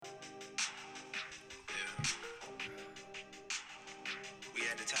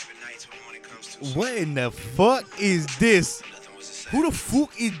What in the fuck is this? Who the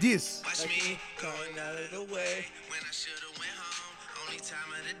fuck is this? Watch me going out of the way when I should've went home. Only time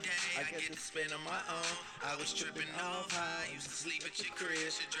of the day I get to spend on my own. I was tripping off high, used to sleep at your crib.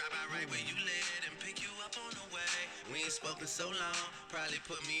 Should drive out right where you live and pick you up on the way. We ain't spoken so long, probably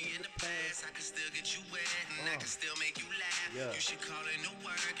put me in the past. I can still get you wet and I can still make you laugh. Yeah. You should call in to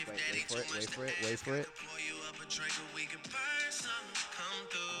work if that ain't too much to ask. Wait for it. Pour you up a drink or we can burn something. Come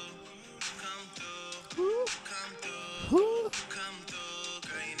through, come through, come through, come through.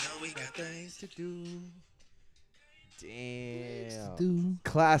 Girl, you know we got Things to do. Damn.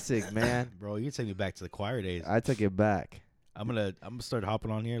 Classic, man. Bro, you take me back to the choir days. I took it back. I'm gonna start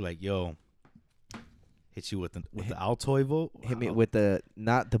hopping on here like, yo, hit you with the Altoid vote. Hit me with the,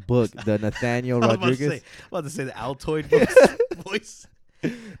 not the book, the Nathaniel Rodriguez. I'm about to say the Altoid voice.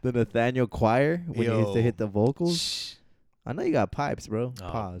 The Nathaniel choir when he used to hit the vocals. Shh. I know you got pipes, bro. Oh,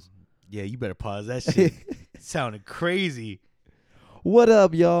 Pause. Yeah, you better pause that shit. It sounded crazy. What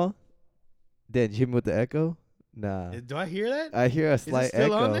up, y'all? Did you hit me with the echo? Nah. Do I hear that? I hear a slight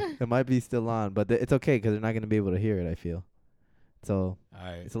still on echo. there? It might be still on, but it's okay because they're not going to be able to hear it, I feel. So All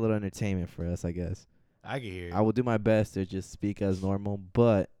right. it's a little entertainment for us, I guess. I can hear it. I will do my best to just speak as normal,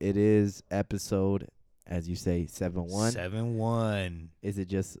 but it is episode, as you say, 7-1. 7-1. Is it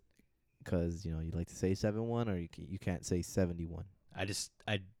just because, you like to say 7-1 or you can't say 71?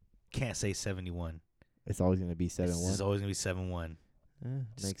 I can't say 71. It's always going to be 7-1? It's always going to be 7-1.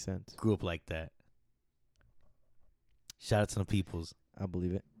 Makes sense. Grew up like that. Shout out to the peoples. I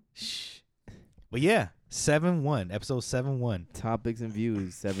believe it. Shh. But yeah, 7-1. Episode 7-1. Topics and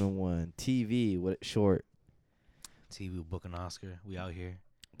views, 7-1. TV, what short? TV will book an Oscar. We out here.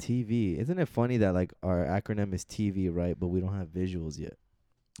 TV. Isn't it funny that like our acronym is TV, right? But we don't have visuals yet.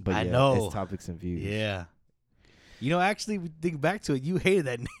 But I yeah, know. It's topics and views. Yeah. Actually, we think back to it. You hated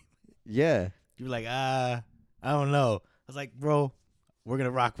that name. Yeah. You were like, I don't know. I was like, bro, we're going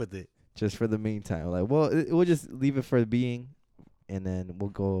to rock with it. Just for the meantime. Like, well, we'll just leave it for being, and then we'll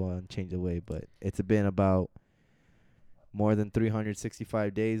go and change the way. But it's been about more than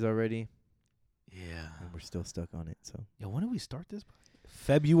 365 days already. Yeah. And we're still stuck on it. So. Yeah, when did we start this?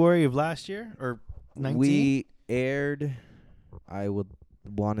 February of last year? Or 19? We aired, I would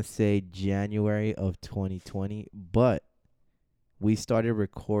want to say January of 2020, but we started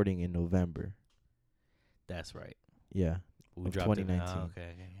recording in November. That's right. Yeah. We of dropped 2019. It. Oh,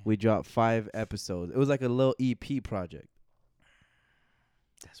 okay. We dropped 5 episodes. It was like a little EP project.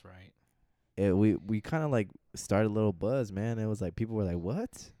 That's right. We kind of like started a little buzz, man. It was like people were like,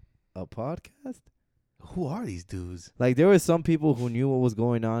 "What? A podcast?" Who are these dudes? Like there were some people who knew what was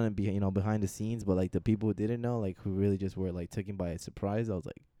going on and behind the scenes, but like the people who didn't know, like who really just were like taken by a surprise. I was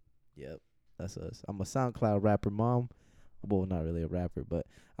like, "Yep, that's us." I'm a SoundCloud rapper, mom. Well, not really a rapper, but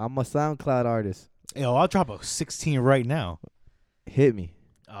I'm a SoundCloud artist. Yo, I'll drop a 16 right now. Hit me.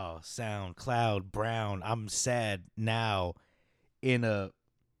 Oh, SoundCloud Brown. I'm sad now. In a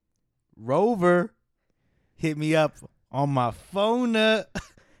Rover. Hit me up on my phone.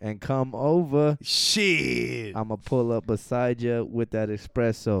 And come over. Shit. I'ma pull up beside you with that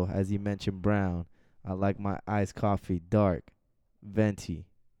espresso, as you mentioned, brown. I like my iced coffee dark, venti,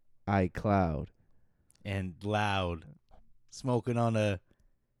 iCloud. And loud. Smoking on a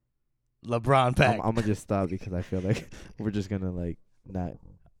LeBron pack. I'm gonna just stop because I feel like we're just gonna like not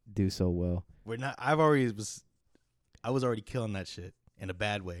do so well. We're not. I was already killing that shit in a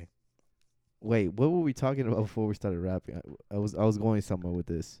bad way. Wait, what were we talking about before we started rapping? I was going somewhere with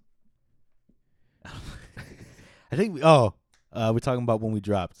this. I think we're talking about when we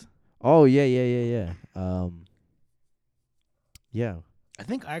dropped. Oh yeah. Yeah. I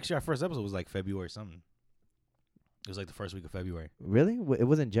think actually our first episode was like February something. It was like the first week of February. Really? It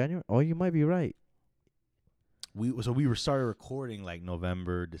wasn't January? Oh, you might be right. We started recording like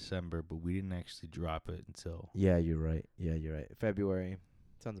November, December, but we didn't actually drop it until. Yeah, you're right. February.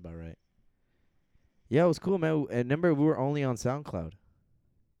 Sounds about right. Yeah, it was cool, man. And remember, we were only on SoundCloud.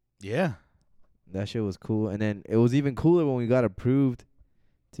 Yeah. That shit was cool. And then it was even cooler when we got approved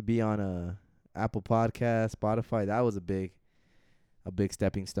to be on Apple Podcast, Spotify. That was a big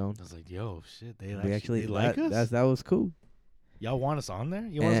stepping stone. I was like, yo, shit, they like us? That was cool. Y'all want us on there?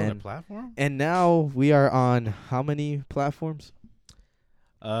 You want us on the platform? And now we are on how many platforms?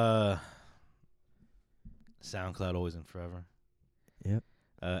 SoundCloud always and forever. Yep.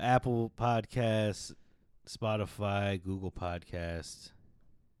 Apple Podcasts, Spotify, Google Podcasts,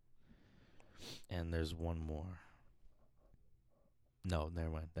 and there's one more. No, never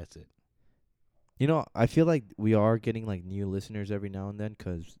mind. That's it. I feel like we are getting like new listeners every now and then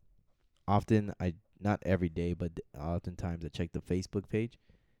because often not every day, but oftentimes I check the Facebook page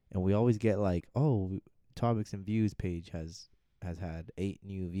and we always get like, oh, topics and views page has had 8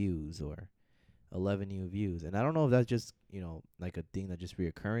 new views or 11 new views, and I don't know if that's just like a thing that's just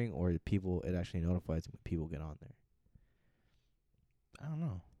reoccurring or it actually notifies when people get on there. I don't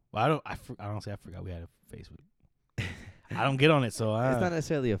know. Well, I honestly forgot we had a Facebook. I don't get on it, so it's not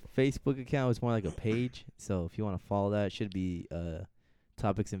necessarily a Facebook account. It's more like a page. So if you want to follow that, it should be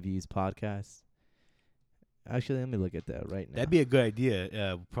Topics and Views Podcast. Actually, let me look at that right now. That'd be a good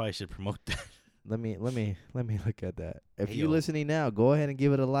idea. We probably should promote that. Let me look at that. If Hey, you're listening now, go ahead and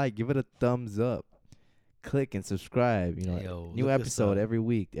give it a like, give it a thumbs up, click and subscribe. New episode every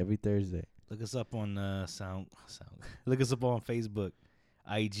week, every Thursday. Look us up on sound. Look us up on Facebook,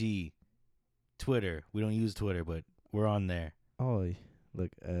 IG, Twitter. We don't use Twitter, but we're on there. Oh, look.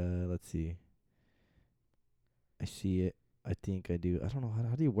 Let's see. I see it. I think I do. I don't know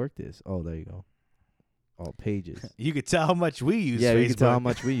how do you work this. Oh, there you go. All pages. You could tell how much we use. Yeah, Facebook. you can tell how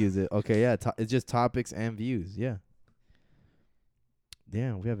much we use it. Okay, yeah. It's just topics and views. Yeah.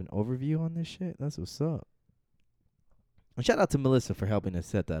 Damn, we have an overview on this shit. That's what's up. And shout out to Melissa for helping us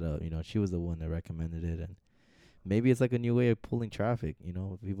set that up. She was the one that recommended it, and maybe it's like a new way of pulling traffic.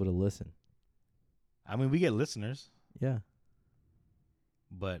 For people to listen. I mean, we get listeners. Yeah.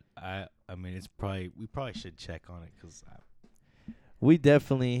 But I mean, we probably should check on it because we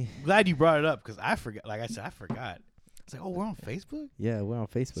definitely. Glad you brought it up because I forgot. Like I said, I forgot. It's like, oh, we're on Facebook. Yeah, we're on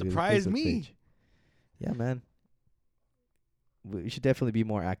Facebook. Surprise me. Page. Yeah, man. We should definitely be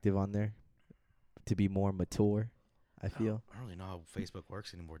more active on there to be more mature. I feel. I don't really know how Facebook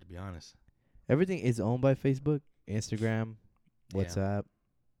works anymore, to be honest. Everything is owned by Facebook, Instagram, WhatsApp.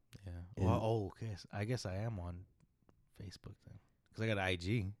 Yeah. Well, okay. So I guess I am on Facebook then, because I got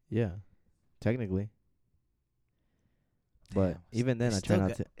IG. Yeah, technically. Damn, but even then, I try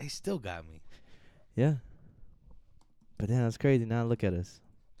not to. They still got me. Yeah. But then that's crazy. Now look at us.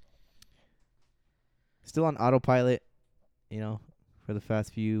 Still on autopilot, for the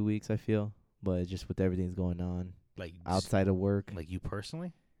past few weeks, I feel. But just with everything's going on, like outside of work. Like you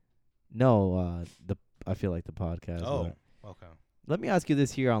personally? No, I feel like the podcast. Oh, okay. Let me ask you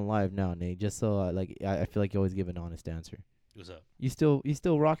this here on live now, Nate. Just so I feel like you always give an honest answer. What's up? You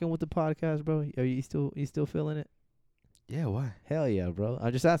still rocking with the podcast, bro? Are you still feeling it? Yeah, why? Hell yeah, bro.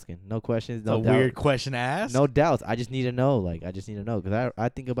 I'm just asking. No questions. No doubt. Weird question to ask. No doubts. I just need to know. Because I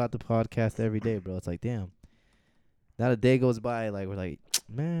think about the podcast every day, bro. It's like, damn. Not a day goes by we're like,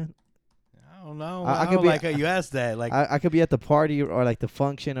 man. I don't know. I don't like how you asked that. Like I could be at the party or like the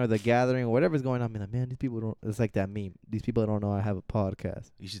function or the gathering or whatever's going on. I'm like, man, these people don't. It's like that meme. These people don't know I have a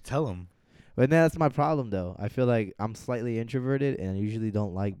podcast. You should tell them. But that's my problem, though. I feel like I'm slightly introverted, and I usually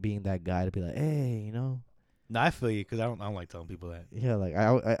don't like being that guy to be like, hey, No, I feel you because I don't like telling people that. Yeah, like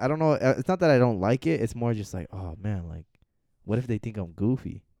I don't know. It's not that I don't like it. It's more just like, oh man, like, what if they think I'm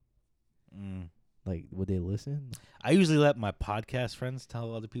goofy? Like, would they listen? I usually let my podcast friends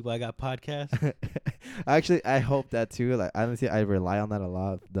tell other people I got podcasts. Actually, I hope that too. Like, honestly, I rely on that a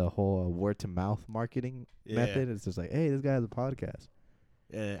lot. The whole word to mouth marketing method. It's just like, hey, this guy has a podcast.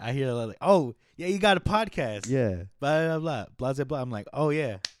 Yeah, I hear a lot like, oh, yeah, you got a podcast. Yeah. Blah, blah, blah, blah, blah. I'm like, oh,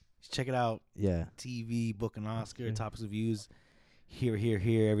 yeah. Check it out. Yeah. TV, Book and Oscar, Topics of Views. Here,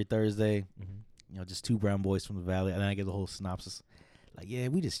 every Thursday. Mm-hmm. Just two brown boys from the valley. And then I get the whole synopsis. Like, yeah,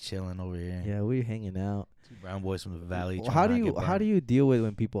 we just chilling over here. Yeah, we hanging out. Two brown boys from the valley. Well, how do you deal with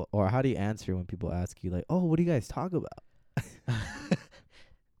when people, or how do you answer when people ask you, like, oh, what do you guys talk about?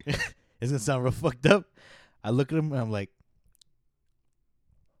 It's going to sound real fucked up. I look at them and I'm like,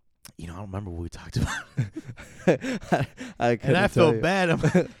 I don't remember what we talked about. I feel bad.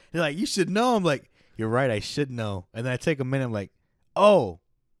 They're like, you should know. I'm like, you're right, I should know. And then I take a minute. I'm like, oh,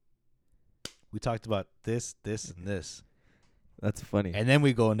 we talked about this, and this. That's funny. And then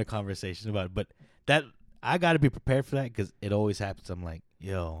we go into conversation about it. But that I got to be prepared for that because it always happens. I'm like,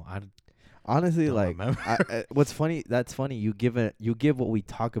 yo, honestly, like, remember. what's funny? That's funny. You give what we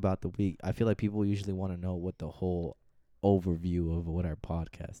talk about the week. I feel like people usually want to know what the whole overview of what our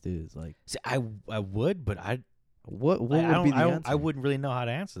podcast is like. See, I would, but what would be the answer? I wouldn't really know how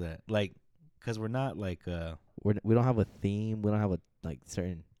to answer that, like, because we're not like we don't have a theme. We don't have a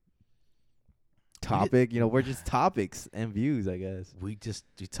certain topic. We're just topics and views. I guess we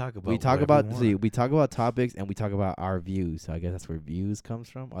talk about we talk about topics and we talk about our views. So I guess that's where views comes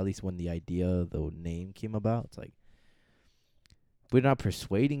from. Or at least when the idea, the name came about, it's like, we're not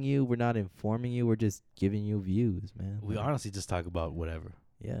persuading you. We're not informing you. We're just giving you views, man. We honestly just talk about whatever.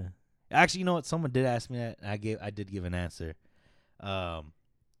 Yeah. Actually, you know what? Someone did ask me that. And I did give an answer.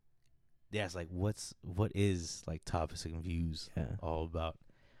 They asked, like, what is like topics and views all about?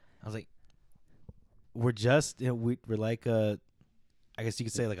 I was like, we're just we're like I I guess you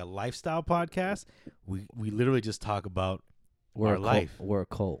could say like a lifestyle podcast. We literally just talk about our life. We're a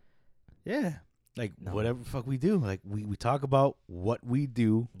cult. Yeah. Like whatever the fuck we do. Like we talk about what we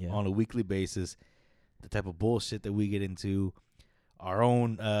do on a weekly basis, the type of bullshit that we get into, our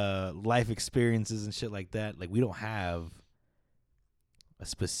own life experiences and shit like that. Like we don't have a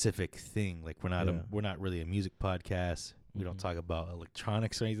specific thing. Like we're not really a music podcast. We don't talk about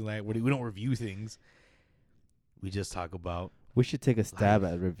electronics or anything like that. We don't review things. We just talk about. We should take a stab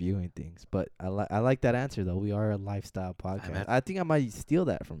at reviewing things, but I like that answer though. We are a lifestyle podcast. I think I might steal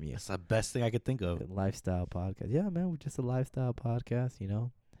that from you. That's the best thing I could think of. A lifestyle podcast. Yeah, man, we're just a lifestyle podcast. You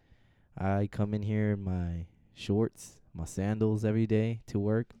know, I come in here in my shorts, my sandals every day to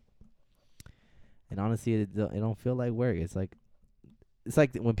work, and honestly, it don't feel like work. It's like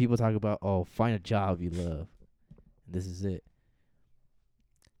when people talk about, find a job you love. This is it.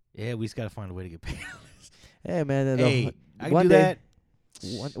 Yeah, we just gotta find a way to get paid. Hey, man. I can do that.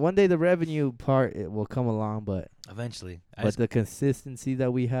 One day the revenue part will come along, but eventually. But the consistency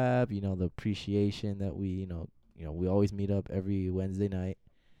that we have, the appreciation that we, we always meet up every Wednesday night,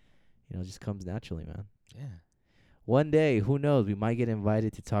 just comes naturally, man. Yeah. One day, who knows? We might get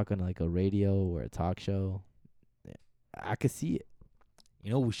invited to talk on like a radio or a talk show. I could see it. You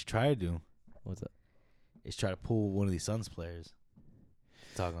know what we should try to do? What's up? Is try to pull one of these Suns players.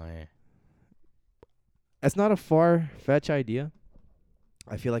 Talk on here. That's not a far-fetched idea.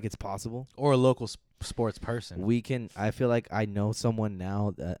 I feel like it's possible. Or a local sports person. I feel like I know someone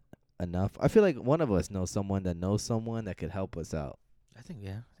now that enough. I feel like one of us knows someone that could help us out. I think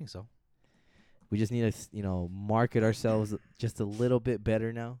so. We just need to, market ourselves just a little bit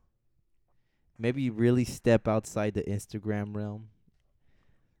better now. Maybe really step outside the Instagram realm.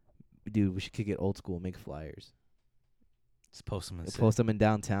 Dude, we should kick it old school, make flyers. Just post them in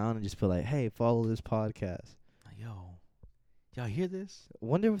downtown and just put like, hey, follow this podcast. Yo, y'all hear this?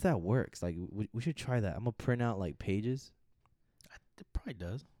 Wonder if that works. Like, we should try that. I'm gonna print out like pages. It probably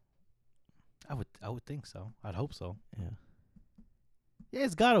does. I would think so. I'd hope so. Yeah. Yeah,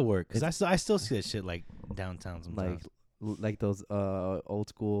 it's gotta work. Cause I still see that shit like downtown sometimes. Like those old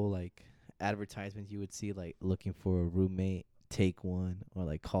school like advertisements you would see, like looking for a roommate, take one, or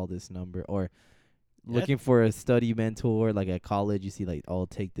like call this number, or looking for a study mentor, like at college, you see like,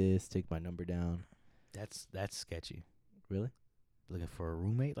 take this, take my number down. That's sketchy. Really? Looking for a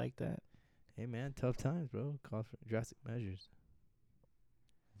roommate like that? Hey man, tough times, bro. Call for drastic measures.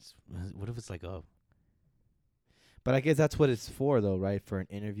 What if it's like But I guess that's what it's for, though, right? For an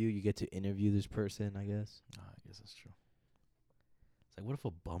interview, you get to interview this person, I guess. Oh, I guess that's true. It's like, what if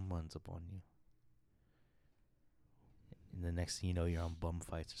a bum runs up on you? And the next thing you know, you're on bum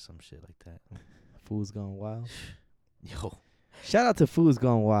fights or some shit like that. Fools Gone Wild. Yo. Shout out to Fools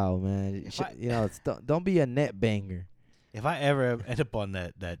Gone Wild, man. Don't be a net banger. If I ever end up on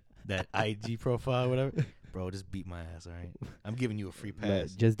that IG profile or whatever, bro, just beat my ass, all right? I'm giving you a free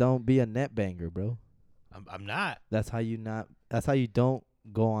pass. Just don't be a net banger, bro. I'm not. That's how you don't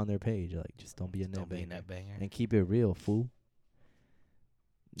go on their page. Like, just don't be a net banger. And keep it real, fool.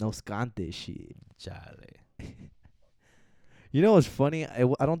 No scante shit. Charlie. You know what's funny?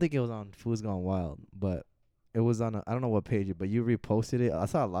 I don't think it was on Fools Gone Wild, but it was on I don't know what page, but you reposted it. I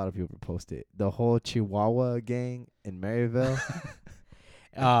saw a lot of people repost it. The whole Chihuahua gang in Maryville.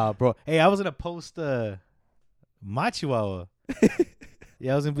 Bro. Hey, I was going to post my Chihuahua.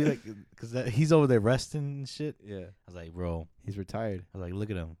 Yeah, I was going to be like, because he's over there resting and shit. Yeah. I was like, bro. He's retired. I was like, look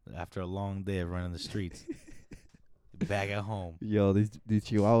at him. After a long day of running the streets. Back at home. Yo, these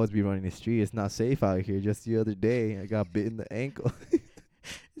Chihuahuas be running the street. It's not safe out here. Just the other day, I got bit in the ankle.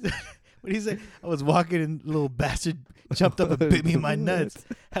 What he say? I was walking and little bastard jumped up and bit me in my nuts.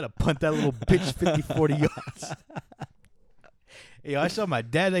 Had to punt that little bitch 50, 40 yards. Yo, I saw my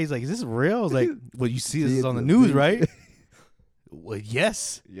dad. He's like, is this real? I was like, well, you see this is on the news, right? Well,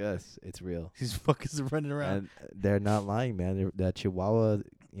 yes. Yes, it's real. These fuckers running around. And they're not lying, man. That Chihuahua,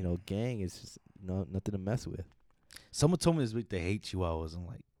 gang is just nothing to mess with. Someone told me this week they hate Chihuahuas. I'm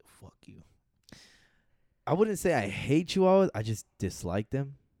like, fuck you. I wouldn't say I hate Chihuahuas. I just dislike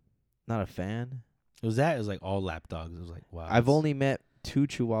them. Not a fan. It was like all lap dogs. It was like, wow. I've only met 2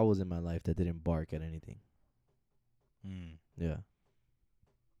 Chihuahuas in my life that didn't bark at anything. Yeah.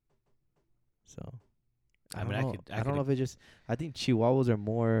 So, I don't know if it just. I think Chihuahuas are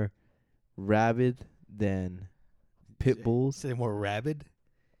more rabid than pit bulls. Say more rabid.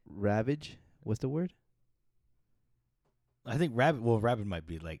 Ravage. What's the word? I think rabid. Well, rabid might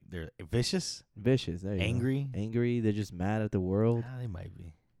be like they're vicious. Vicious. There you angry. Go. Angry. They're just mad at the world. They might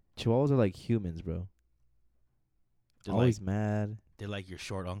be. Chihuahuas are like humans, bro. They're always mad. They're like your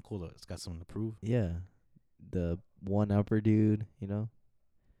short uncle that's got something to prove. Yeah. the one upper dude, you know.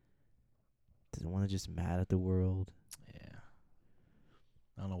 Doesn't want to just mad at the world. Yeah.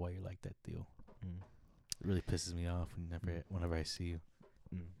 I don't know why you're like that, Theo. It really pisses me off whenever I see you.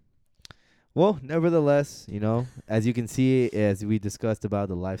 Well, nevertheless, you know, as you can see, as we discussed about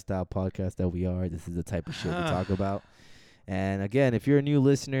the lifestyle podcast that we are, this is the type of shit we talk about. And again, if you're a new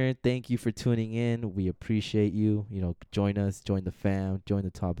listener, thank you for tuning in. We appreciate you. You know, join us, join the fam, join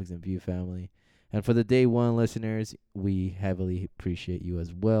the Topics and View family. And for the day one listeners, we heavily appreciate you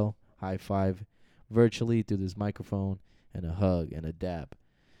as well. High five virtually through this microphone and a hug and a dab.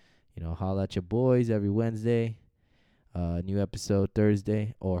 You know, holla at your boys every Wednesday. New episode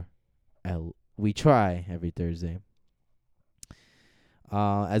Thursday, or we try every Thursday.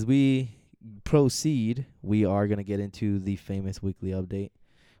 As we proceed, we are going to get into the famous weekly update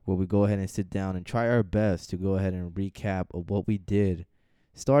where we go ahead and sit down and try our best to go ahead and recap of what we did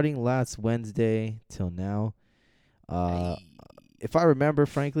starting last Wednesday till now. If I remember,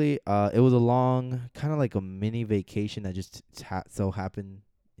 frankly, it was a long, kind of like a mini vacation that just so happened,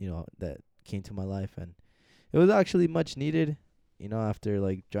 you know, that came to my life. And it was actually much needed, you know, after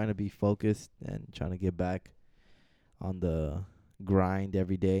like trying to be focused and trying to get back on the grind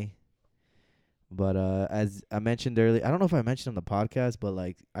every day. But as I mentioned earlier, I don't know if I mentioned on the podcast, but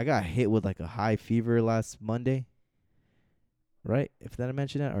like I got hit with like a high fever last Monday. Right? If that I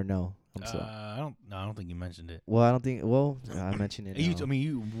mentioned that or no? I'm sorry. I don't think you mentioned it. Well, I don't think. Well, I mentioned it. You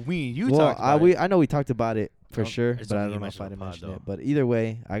talked about it. I know we talked about it for sure, I but I don't know if I didn't mention it. But either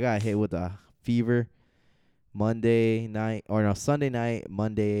way, I got hit with a fever Sunday night,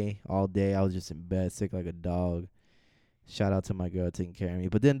 Monday all day. I was just in bed, sick like a dog. Shout out to my girl taking care of me.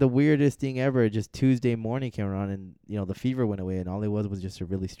 But then the weirdest thing ever, just Tuesday morning came around and, you know, the fever went away and all it was just a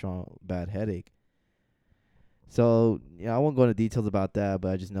really strong, bad headache. So, you know, I won't go into details about that,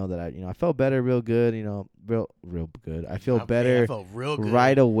 but I just know that I felt better real good, you know, real good. I feel better I felt real good.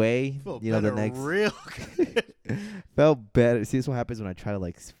 right away. You know, the next real good. felt better. See, this is what happens when I try to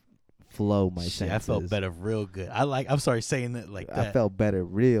like flow my senses. I felt better real good. I'm sorry saying that like that. I felt better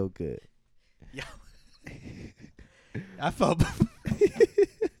real good. Yeah. I felt all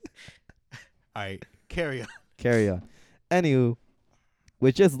right, carry on. Anywho,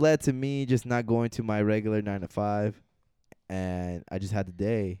 which just led to me just not going to my regular 9 to 5, and I just had the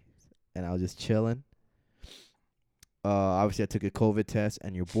day, and I was just chilling. Obviously, I took a COVID test,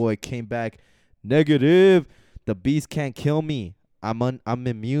 and your boy came back negative. The beast can't kill me. I'm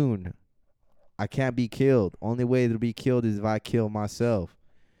immune. I can't be killed. Only way to be killed is if I kill myself,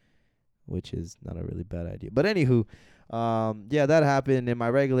 which is not a really bad idea. But anywho, yeah, that happened, and my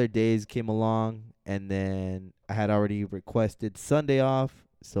regular days came along. And then I had already requested Sunday off,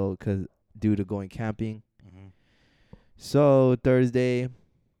 so due to going camping. Mm-hmm. So Thursday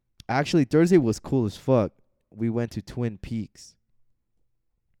was cool as fuck. We went to Twin Peaks.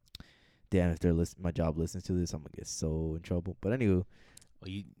 Damn, if my job listens to this, I'm gonna get so in trouble. But anywho,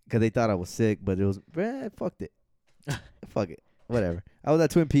 because they thought I was sick, but it was fucked it. Fuck it, whatever. I was at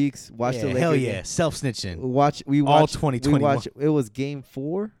Twin Peaks. Watched the Lakers. Hell yeah, self snitching. We watched 2021. It was Game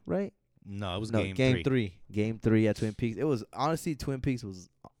 4, right? No, it was Game 3. Game 3 at Twin Peaks. It was honestly Twin Peaks was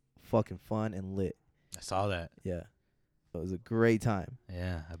fucking fun and lit. I saw that. Yeah. It was a great time.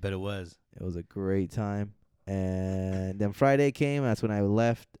 Yeah, I bet it was. It was a great time. And then Friday came. That's when I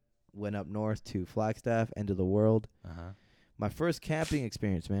left, went up north to Flagstaff, end of the world. Uh-huh. My first camping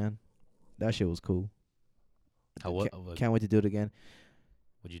experience, man. That shit was cool. Can't wait to do it again.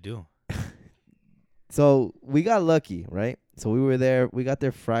 What'd you do? So we got lucky, right? So we got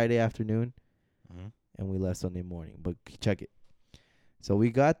there Friday afternoon, and we left Sunday morning. But check it. So we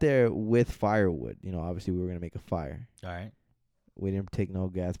got there with firewood. You know, obviously we were going to make a fire. All right. We didn't take no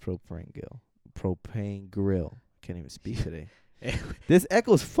gas propane grill. Can't even speak today. This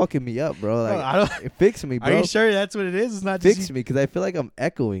echo's fucking me up, bro. Like, it fixed me, bro. Are you sure that's what it is? It's not fixed me because I feel like I'm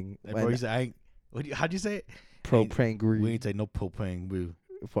echoing. How'd you say it? Propane grill. We ain't say no propane grill.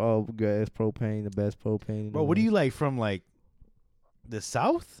 For all gas, propane, the best propane. Bro, what are you like from like the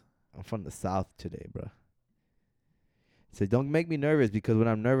South? I'm from the South today, bro. So don't make me nervous because when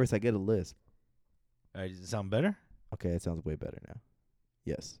I'm nervous, I get a lisp. All right, does it sound better? Okay, it sounds way better now.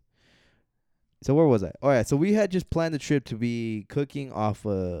 Yes. So where was I? All right, so we had just planned the trip to be cooking off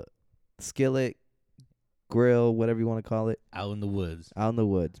a skillet, grill, whatever you want to call it. Out in the woods. Out in the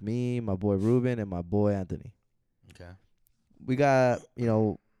woods. Me, my boy Ruben, and my boy Anthony. Okay. We got,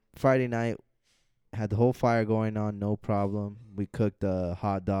 Friday night, had the whole fire going on, no problem. We cooked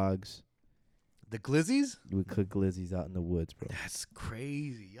hot dogs. The glizzies? We cooked glizzies out in the woods, bro. That's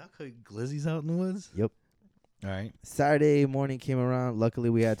crazy. Y'all cooked glizzies out in the woods? Yep. All right. Saturday morning came around. Luckily,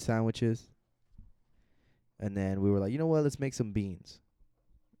 we had sandwiches. And then we were like, you know what? Let's make some beans.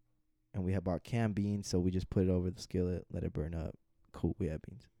 And we had bought canned beans, so we just put it over the skillet, let it burn up. Cool, we had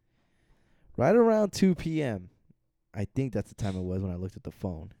beans. Right around 2 p.m., I think that's the time it was when I looked at the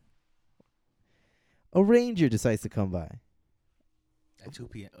phone. A ranger decides to come by. At 2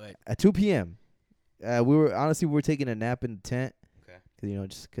 p.m. Wait. At 2 p.m. We were taking a nap in the tent. Okay. 'Cause,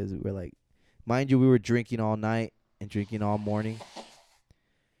 just because we were like, mind you, we were drinking all night and drinking all morning.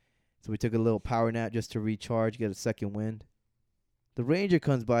 So we took a little power nap just to recharge, get a second wind. The ranger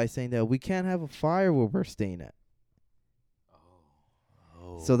comes by saying that we can't have a fire where we're staying at.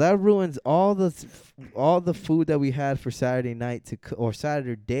 Oh. So that ruins all the food that we had for Saturday night or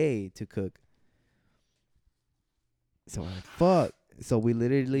Saturday to cook. So I'm like, fuck. So we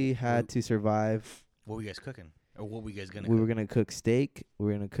literally had to survive. What were you guys cooking? Or what were you guys going to cook? We were going to cook steak. We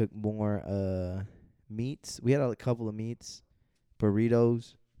were going to cook more meats. We had a couple of meats,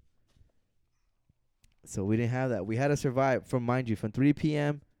 burritos. So we didn't have that. We had to survive from 3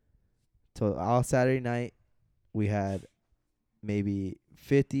 p.m. till all Saturday night. We had maybe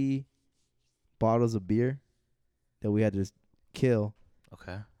 50 bottles of beer that we had to kill.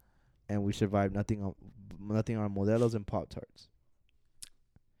 Okay. And we survived nothing on Modelos and Pop-Tarts.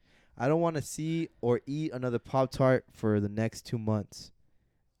 I don't want to see or eat another Pop-Tart for the next 2 months.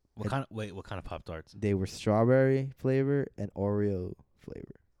 What kind of Pop-Tarts? They were strawberry flavor and Oreo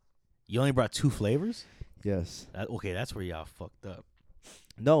flavor. You only brought 2 flavors? Yes. Okay, that's where y'all fucked up.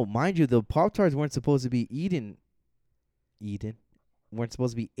 No, mind you, the Pop-Tarts weren't supposed to be eaten. Weren't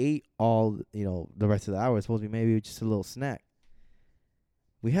supposed to be ate all, the rest of the hour. It was supposed to be maybe just a little snack.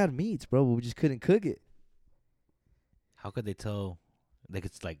 We had meats, bro, but we just couldn't cook it. How could they tell? They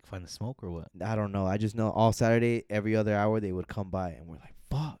could, find the smoke or what? I don't know. I just know all Saturday, every other hour, they would come by, and we're like,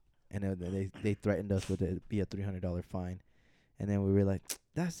 fuck. And then they threatened us with it be a $300 fine. And then we were like,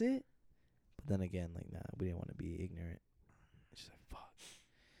 that's it? But then again, nah, we didn't want to be ignorant. Just like, fuck.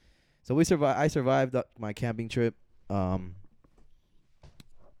 So I survived my camping trip. Off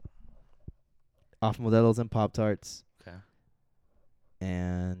Modelos and Pop-Tarts. Okay.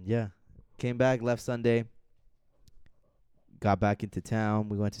 And yeah, came back, left Sunday. Got back into town.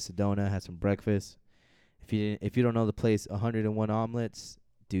 We went to Sedona, had some breakfast. If you don't know the place, 101 Omelets,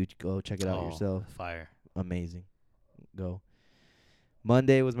 dude, go check it out yourself. Fire. Amazing. Go.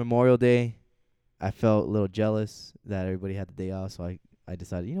 Monday was Memorial Day. I felt a little jealous that everybody had the day off, so I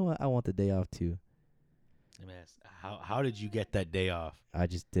decided, you know what, I want the day off too. Let me ask, how did you get that day off? I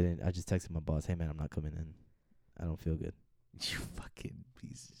just texted my boss, hey man, I'm not coming in. I don't feel good. You fucking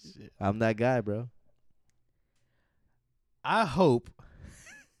piece of shit. I'm that guy, bro. I hope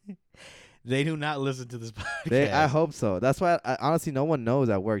they do not listen to this podcast. I hope so. That's why, honestly, no one knows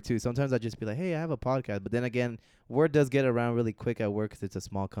at work, too. Sometimes I just be like, hey, I have a podcast. But then again, word does get around really quick at work because it's a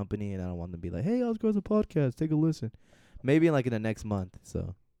small company, and I don't want them to be like, hey, Oscar has a podcast. Take a listen. Maybe in the next month.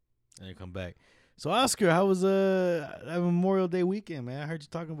 So. And you come back. So, Oscar, how was that Memorial Day weekend, man? I heard you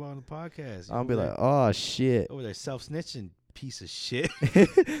talking about on the podcast. I'll be like, oh, shit. Over there self-snitching, piece of shit.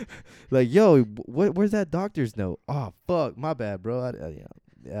 Like, yo, where's that doctor's note? Oh, fuck. My bad, bro. I'm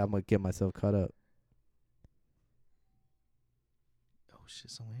going to get myself caught up. Oh,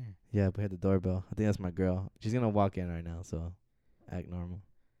 shit, someone here. Yeah, we had the doorbell. I think that's my girl. She's going to walk in right now, so act normal.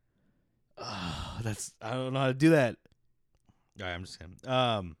 Oh, I don't know how to do that. All right, I'm just kidding.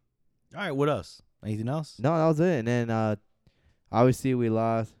 All right, what else? Anything else? No, that was it. And then, obviously, we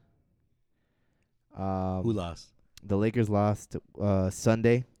lost. Who lost? The Lakers lost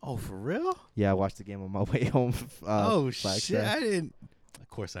Sunday. Oh, for real? Yeah, I watched the game on my way home. Oh, shit. I didn't. Of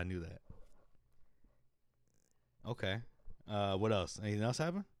course, I knew that. Okay. What else? Anything else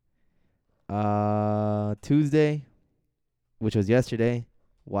happen? Tuesday, which was yesterday,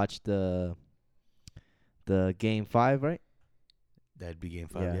 watched the Game 5, right? That'd be Game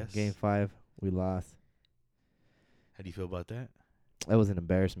 5, yeah, yes. Game 5. We lost. How do you feel about that? It was an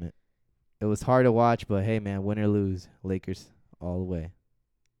embarrassment. It was hard to watch, but hey, man, win or lose, Lakers all the way.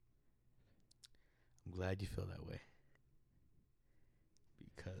 I'm glad you feel that way.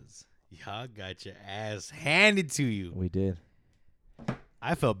 Because y'all got your ass handed to you. We did.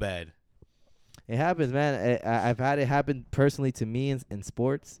 I felt bad. It happens, man. I've had it happen personally to me in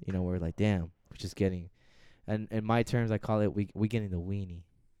sports. We're like, damn, we're just getting, and in my terms, I call it we getting the weenie.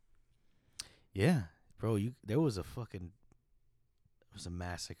 Yeah, bro. There was a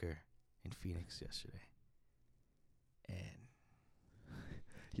massacre in Phoenix yesterday, and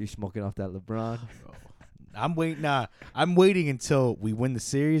you're smoking off that LeBron. Bro, I'm waiting. I'm waiting until we win the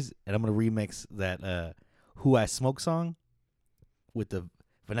series, and I'm gonna remix that "Who I Smoke" song with the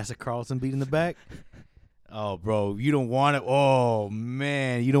Vanessa Carlton beat in the back. Oh, bro, you don't want it. Oh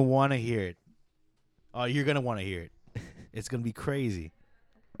man, you don't want to hear it. Oh, you're gonna want to hear it. It's gonna be crazy.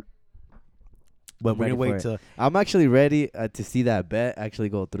 But we're gonna wait till I'm actually ready to see that bet actually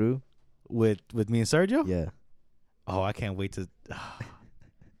go through with me and Sergio. Yeah. Oh, I can't wait to.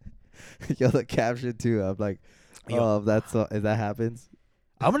 Yo, the caption too. I'm like, if that happens,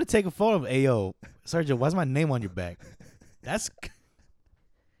 I'm gonna take a photo of Ayo Sergio. Why's my name on your back? That's.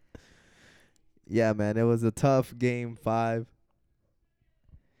 Yeah, man. It was a tough game 5.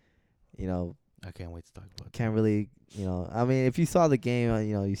 You know, I can't wait to talk about. Can't really, I mean, if you saw the game,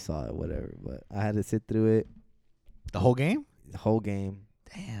 you saw it, whatever. But I had to sit through it. The whole game? The whole game.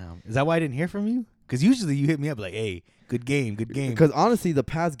 Damn. Is that why I didn't hear from you? Because usually you hit me up like, hey, good game, good game. Because honestly, the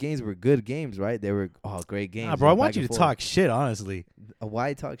past games were good games, right? They were, great games. Nah, bro, I want you to talk shit, honestly.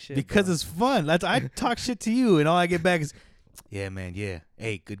 Why talk shit? Because bro? it's fun. I talk shit to you, and all I get back is, yeah, man, yeah.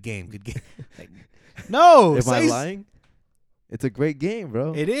 Hey, good game, good game. Like, no. Am I lying? It's a great game,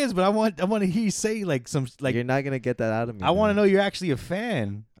 bro. It is, but I want to hear you say like some like. You're not gonna get that out of me. I want to know you're actually a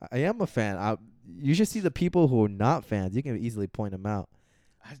fan. I am a fan. You should see the people who are not fans. You can easily point them out.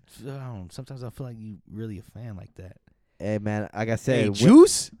 I don't know. Sometimes I feel like you really a fan like that. Hey man, like I said, hey,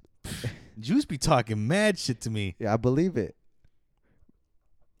 Juice, Juice be talking mad shit to me. Yeah, I believe it.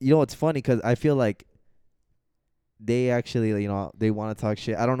 You know, it's funny because I feel like they actually, they want to talk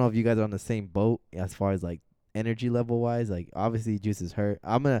shit. I don't know if you guys are on the same boat as far as like energy level wise. Like obviously Juice is hurt.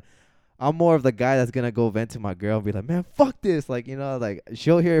 I'm more of the guy that's gonna go vent to my girl and be like, man, fuck this. Like, like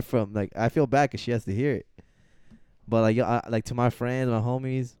she'll hear it from, like, I feel bad because she has to hear it. But like, like to my friends, my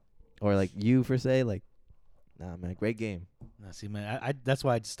homies, or like you per se, like, nah, man, great game. Nah, see, man, I that's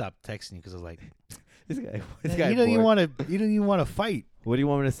why I just stopped texting you because I was like, this you guy don't even want to fight. What do you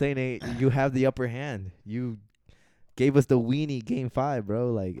want me to say, Nate? You have the upper hand. You gave us the weenie game 5,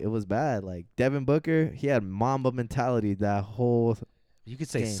 bro. Like, it was bad. Like, Devin Booker, he had Mamba mentality that whole You could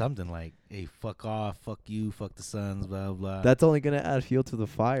say game. something like, hey, fuck off, fuck you, fuck the Suns, blah, blah. That's only going to add fuel to the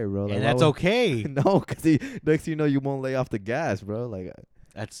fire, bro. Like, and that's okay. No, because next thing you know, you won't lay off the gas, bro. Like,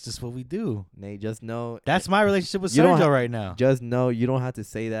 that's just what we do. Nate, just know. That's my relationship with You don't Sergio right now. Just know you don't have to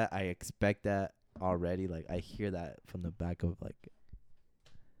say that. I expect that already. Like, I hear that from the back of, like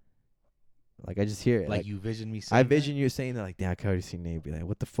I just hear it. Like you vision me saying I vision you saying that, like, damn, I can already see Nate be like,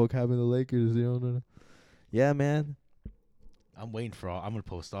 what the fuck happened to the Lakers? Yeah, man. I'm waiting for I'm going to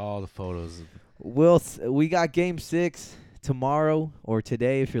post all the photos. We got game 6 tomorrow or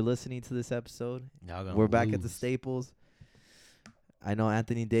today if you're listening to this episode. We're back at the Staples. I know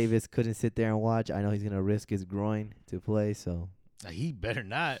Anthony Davis couldn't sit there and watch. I know he's going to risk his groin to play, so. He better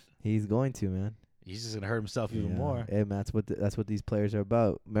not. He's going to, man. He's just going to hurt himself even more. Hey, man, that's what these players are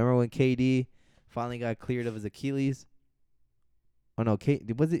about. Remember when KD finally got cleared of his Achilles? Oh, no.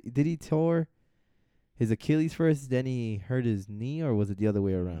 Did he tore his Achilles first, then he hurt his knee, or was it the other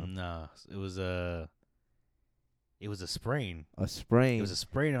way around? No, it was a sprain. A sprain. It was a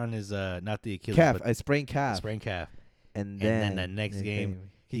sprain on his, not the Achilles. Calf. A sprained calf. Sprained calf. And then the next game,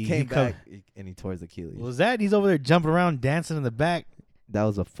 he came back and he tore his Achilles. What was that? He's over there jumping around, dancing in the back. That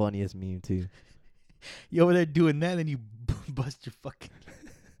was the funniest meme, too. You over there doing that, and you bust your fucking.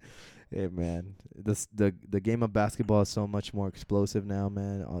 Hey, man. The game of basketball is so much more explosive now,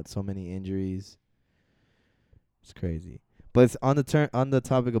 man. So many injuries. It's crazy. But it's on the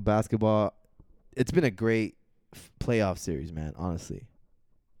topic of basketball, it's been a great playoff series, man, honestly.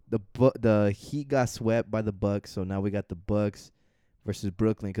 The Heat got swept by the Bucks, so now we got the Bucks versus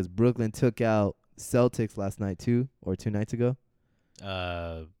Brooklyn because Brooklyn took out Celtics last night too, or 2 nights ago.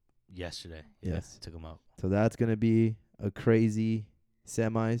 Yesterday. Yes, took them out. So that's gonna be a crazy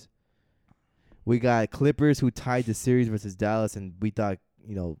semis. We got Clippers who tied the series versus Dallas, and we thought,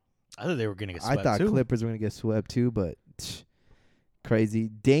 I thought they were gonna get swept. I thought Clippers were gonna get swept too, but crazy.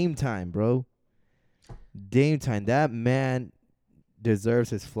 Dame time, bro. Dame time. That man deserves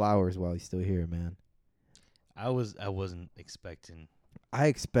his flowers while he's still here, man. I wasn't expecting. I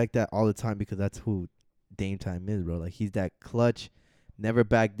expect that all the time because that's who Dame time is, bro. Like, he's that clutch, never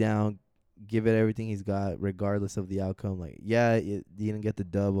back down, give it everything he's got, regardless of the outcome. Like, yeah, he didn't get the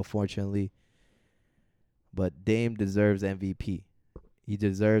dub, unfortunately, but Dame deserves MVP. He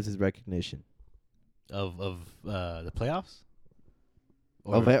deserves his recognition Of the playoffs?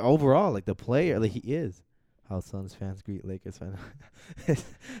 Of overall, like, the player, like, he is. How Suns fans greet Lakers fans.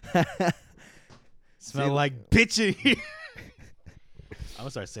 Smell like bitch. I'm going to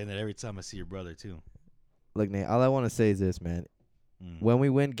start saying that every time I see your brother, too. Look, Nate, all I want to say is this, man. When we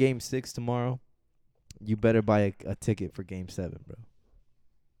win Game 6 tomorrow, you better buy a ticket for Game 7, bro.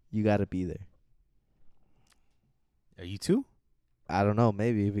 You got to be there. Are you too? I don't know.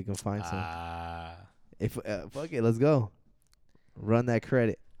 Maybe if we can find some. Fuck it, let's go. Run that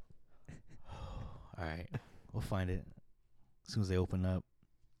credit. All right. We'll find it as soon as they open up.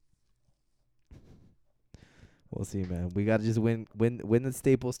 We'll see, man. We gotta just win the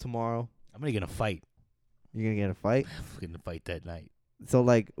Staples tomorrow. I'm gonna get in a fight. You're gonna get in a fight? I'm gonna fight that night. So,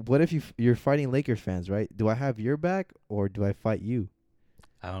 like, what if you're fighting Lakers fans, right? Do I have your back or do I fight you?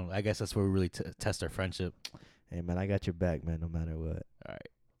 I guess that's where we really test our friendship. Hey, man, I got your back, man, no matter what. All right.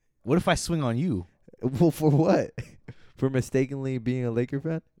 What if I swing on you? Well, for what? For mistakenly being a Laker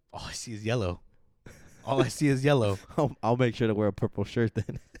fan? All I see is yellow. All I see is yellow. I'll make sure to wear a purple shirt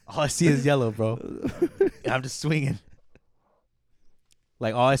then. All I see is yellow, bro. I'm just swinging.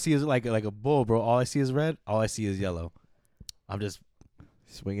 Like, all I see is like a bull, bro. All I see is red. All I see is yellow. I'm just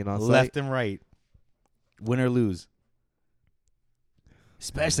swinging on left sight. and right. Win or lose.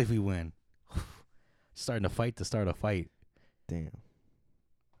 Especially if we win. Starting a fight to start a fight. Damn.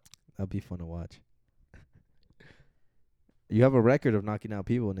 That'd be fun to watch. You have a record of knocking out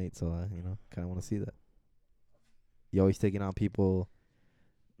people, Nate, so kind of want to see that. You always taking out people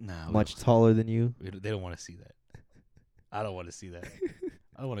much taller than you. They don't want to see that. I don't want to see that.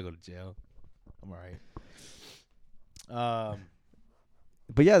 I don't want to go to jail. I'm all right.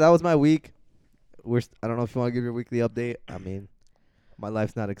 But yeah, that was my week. I don't know if you want to give your weekly update. I mean, my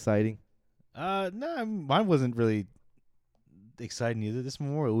life's not exciting. No, mine wasn't really exciting either. This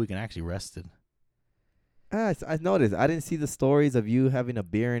Memorial Week, I actually rested. I noticed. I didn't see the stories of you having a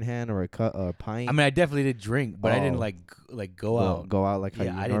beer in hand or a pint. I mean, I definitely did drink, but I didn't go out. Go out like how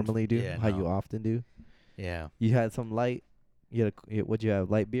you normally do, yeah, how you often do. Yeah. You had some light. What'd you have?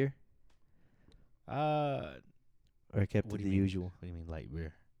 Light beer? Or kept it the usual? What do you mean light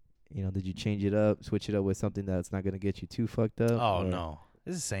beer? Did you change it up, switch it up with something that's not gonna get you too fucked up? Oh no,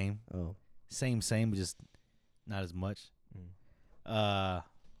 it's the same. Oh, same, but just not as much. What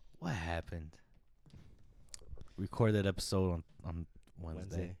happened? Recorded that episode on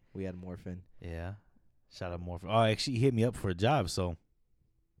Wednesday. We had Morphin. Yeah, shout out Morphin. Oh, actually, he hit me up for a job, so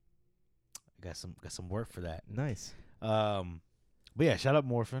I got some work for that. Nice. But yeah, shout out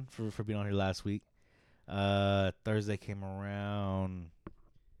Morphin for being on here last week. Thursday came around.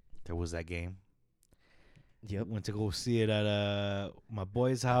 There was that game. Yep. Went to go see it at my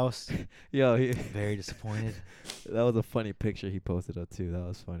boy's house. Yo, very disappointed. That was a funny picture he posted up too. That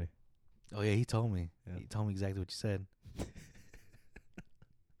was funny. Oh yeah, he told me. Yeah. He told me exactly what you said.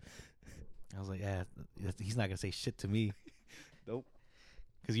 I was like, yeah, he's not gonna say shit to me. Nope.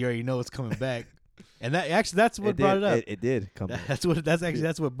 Because you already know it's coming back. And that's what brought it up. It did come back. That's what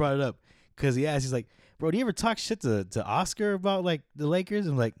brought it up. Because he's like, bro, do you ever talk shit to Oscar about like the Lakers?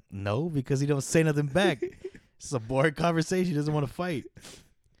 I'm like, no, because he don't say nothing back. It's a boring conversation. He doesn't want to fight.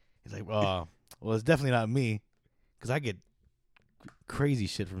 He's like, well, it's definitely not me, because I get crazy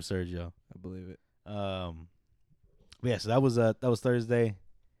shit from Sergio. I believe it. But yeah, so that was Thursday.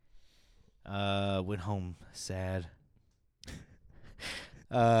 Went home sad.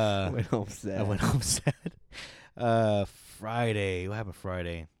 Went home sad. I went home sad. Friday. What happened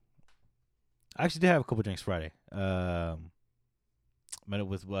Friday? I actually did have a couple drinks Friday. Met up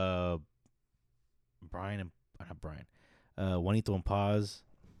with Juanito and Paz.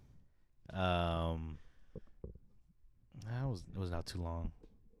 It was not too long.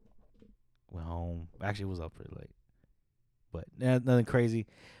 Went home. Actually, it was up pretty late, but nothing crazy.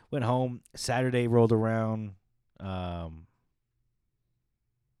 Went home. Saturday rolled around.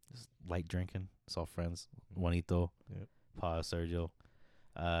 Just light drinking. Saw friends. Juanito, yep. Paz, Sergio.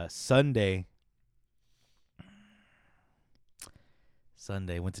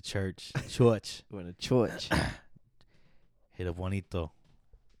 Sunday went to church. Went to church. Hit up Juanito.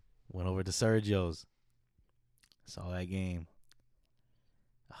 Went over to Sergio's. Saw that game.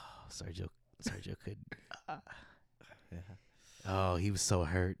 Oh, Sergio could. Yeah. Oh, he was so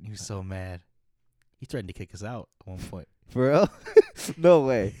hurt. He was so mad. He threatened to kick us out at one point. For real? No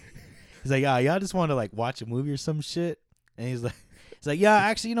way. He's like, y'all just want to like watch a movie or some shit. And he's like, yeah,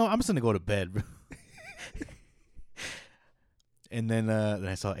 actually, I'm just gonna go to bed, bro. And then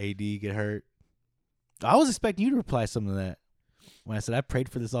I saw AD get hurt. I was expecting you to reply something to that when I said I prayed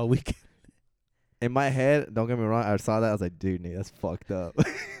for this all weekend. In my head, don't get me wrong, I saw that. I was like, dude, Nate, that's fucked up.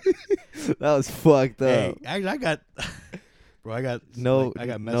 That was fucked up. Hey, I got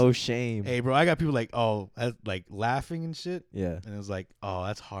no shame. Hey, bro, I got people like, like laughing and shit. Yeah. And it was like, oh,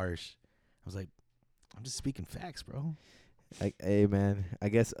 that's harsh. I was like, I'm just speaking facts, bro. Like, hey, man, I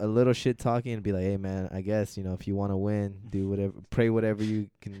guess a little shit talking and be like, hey, man, I guess, if you want to win, do whatever, pray whatever you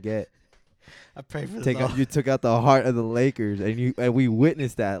can get. I pray for this. You took out the heart of the Lakers, and we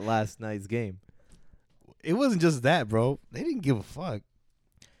witnessed that last night's game. It wasn't just that, bro. They didn't give a fuck.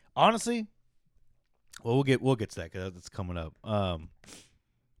 Honestly, well, we'll get to that because it's coming up.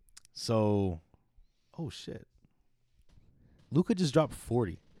 So Oh shit. Luka just dropped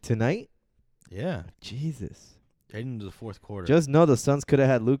 40 tonight. Yeah. Jesus. Heading into the fourth quarter. Just know the Suns could have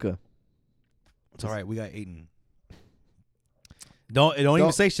had Luka. It's all right. We got Ayton. Don't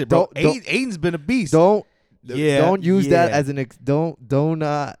even say shit, bro. Ayton's been a beast. Don't use that as an don't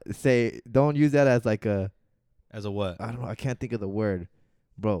use that as like a as a what? I don't know. I can't think of the word,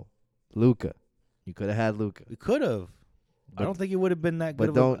 bro. Luka, you could have had Luka. We could have. I don't think it would have been that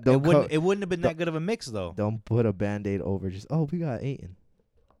good. But it wouldn't have been that good of a mix though. Don't put a Band-Aid over. Just we got Ayton.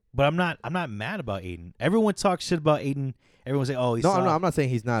 But I'm not mad about Ayton. Everyone talks shit about Ayton. Everyone say, "Oh, he's soft." I'm not saying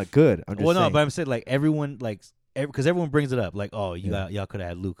he's not good. I'm just saying. No, but I'm saying like everyone because everyone brings it up like, "Oh, y'all could have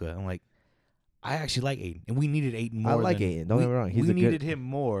had Luka." I'm like, I actually like Ayton, and we needed Ayton more. I like Ayton. Don't get me wrong. We needed him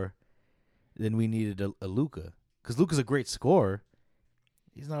more than we needed a Luka, because Luka's a great scorer.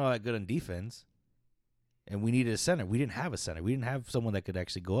 He's not all that good on defense, and we needed a center. We didn't have a center. We didn't have someone that could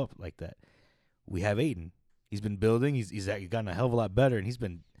actually go up like that. We have Ayton. He's been building. He's gotten a hell of a lot better, and he's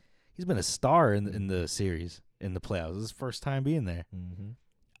been a star in the series, in the playoffs. This is his first time being there. Mm-hmm.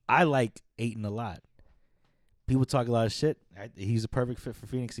 I like Ayton a lot. People talk a lot of shit. He's a perfect fit for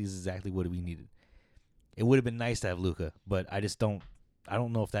Phoenix. He's exactly what we needed. It would have been nice to have Luka, but I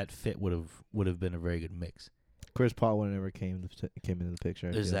don't know if that fit would have been a very good mix. Chris Paul would never came into the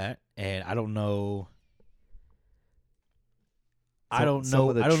picture. There's that, and I don't know. I don't some know.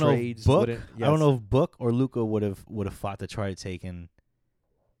 of the I don't know trades if Book. wouldn't- I don't know if Book or Luka would have fought to try to take in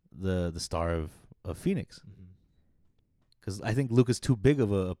the star of Phoenix, because I think Luka's too big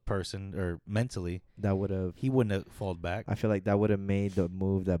of a person, or mentally he wouldn't have fallen back. I feel like that would have made the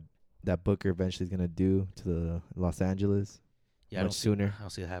move that Booker eventually is gonna do to the Los Angeles much sooner. I don't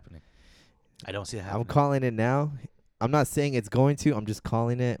see it happening. I don't see it happening. I'm calling it now. I'm not saying it's going to. I'm just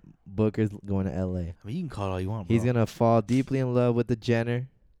calling it. Booker's going to L.A. I mean, you can call it all you want, bro. He's gonna fall deeply in love with the Jenner,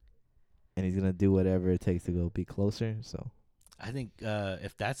 and he's gonna do whatever it takes to go be closer. So I think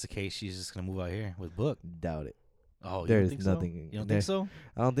if that's the case, she's just gonna move out here with Book. doubt it. Oh, there's you don't think nothing. So? You don't think so?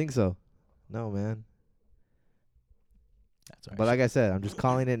 I don't think so. No, man. That's all right. But like I said, I'm just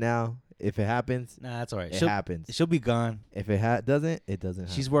calling it now. If it happens, that's all right. It happens. She'll be gone. If it doesn't, it doesn't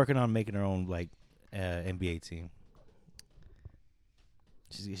happen. She's working on making her own NBA team.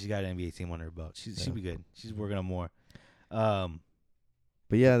 She's got an NBA team under her belt. She'll be good. She's working on more. But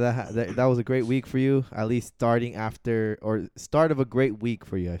yeah, that was a great week for you. At least start of a great week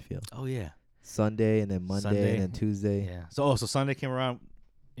for you, I feel. Oh yeah. Sunday and then Monday and then Tuesday. Yeah. So Sunday came around.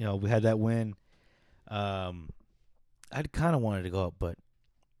 We had that win. I kind of wanted to go up, but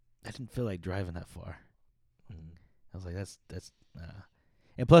I didn't feel like driving that far. I was like, that's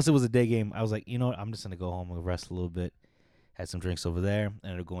and plus it was a day game. I was like, you know what? I'm just gonna go home and rest a little bit. Had some drinks over there, and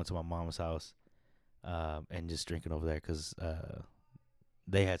ended up going to my mom's house, and just drinking over there because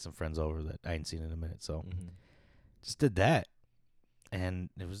they had some friends over that I hadn't seen in a minute. So just did that, and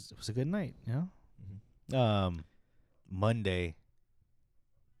it was a good night. Monday.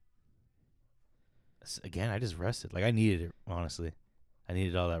 Again, I just rested. Like I needed it, honestly. I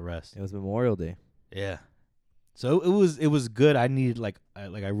needed all that rest. It was Memorial Day. Yeah. So it was good. I needed I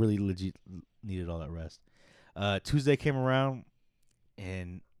really legit needed all that rest. Tuesday came around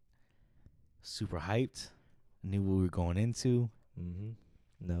and super hyped. Knew what we were going into.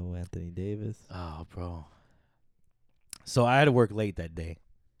 No Anthony Davis. Oh, bro. So I had to work late that day.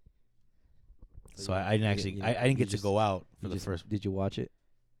 So I didn't actually I didn't get to go out for the first. Did you watch it?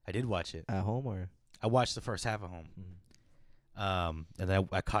 I did watch it at home, or I watched the first half at home. And then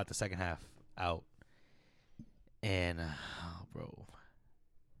I caught the second half out. And bro.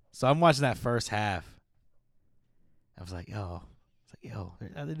 So I'm watching that first half. I was like, yo,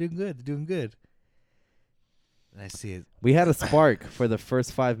 they're doing good. They're doing good. And I see it. We had a spark for the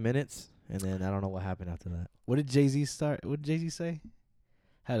first 5 minutes, and then I don't know what happened after that. What did Jay-Z start? What did Jay-Z say?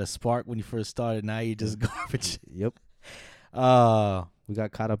 Had a spark when you first started. Now you just garbage. Yep. We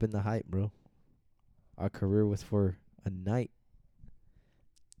got caught up in the hype, bro. Our career was for a night.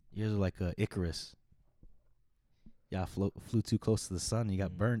 Yours are like Icarus. Y'all flew too close to the sun. You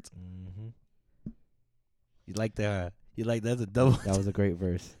got burnt. You like that? That's a double. That was a great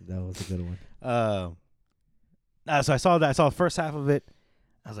verse. That was a good one. So I saw that. I saw the first half of it.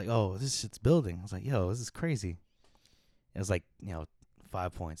 I was like, oh, this shit's building. I was like, yo, this is crazy. It was like,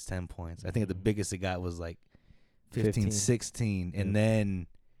 5 points, 10 points. I think the biggest it got was like 15. 16. And then.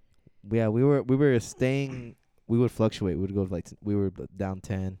 Yeah, we were staying. We would fluctuate. We would go we were down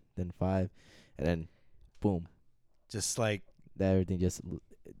 10, then 5, and then boom. Just like. Everything just.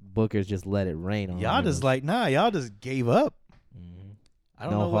 Booker's just let it rain on y'all. Just like, nah, y'all just gave up. I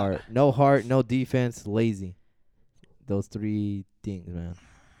don't know. No heart, no defense, lazy. Those three things, man.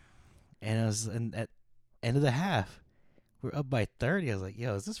 And End of the half, we're up by 30. I was like,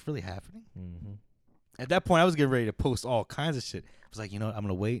 yo, is this really happening? Mm-hmm. At that point, I was getting ready to post all kinds of shit. I was like, you know what? I'm going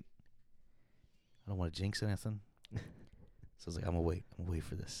to wait. I don't want to jinx anything. So I was like, I'm going to wait. I'm going to wait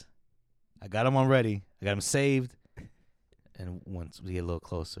for this. I got them on ready. I got them saved. And once we get a little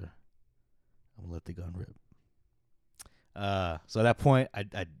closer, I'm going to let the gun rip. So at that point,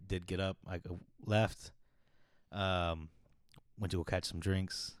 I did get up. I left. Went to go catch some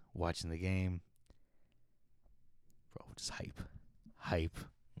drinks, watching the game. Bro, just hype.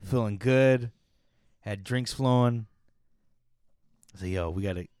 Feeling good. Had drinks flowing. I said,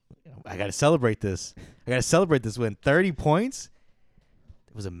 yo, I gotta celebrate this. I gotta celebrate this win. 30 points?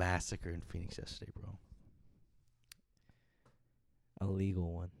 It was a massacre in Phoenix yesterday, bro. A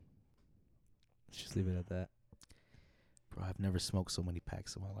legal one. Let's just leave it at that. Bro, I've never smoked so many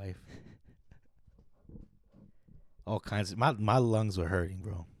packs in my life. All kinds of my lungs were hurting,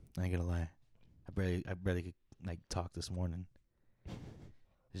 bro. I ain't gonna lie. I barely could like talk this morning.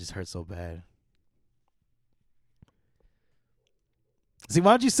 It just hurt so bad. See,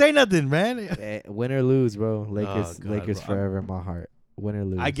 why don't you say nothing, man? Hey, win or lose, bro. Lakers, God, Lakers bro. forever in my heart. Win or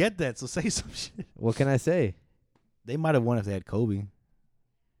lose. I get that, so say some shit. What can I say? They might have won if they had Kobe. You're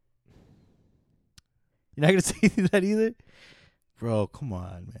not gonna say that either, bro. Come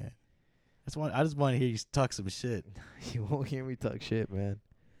on, man. I just want to hear you talk some shit. You won't hear me talk shit, man.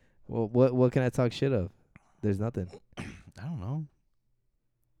 Well, what can I talk shit of? There's nothing. I don't know.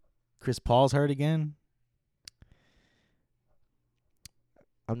 Chris Paul's hurt again.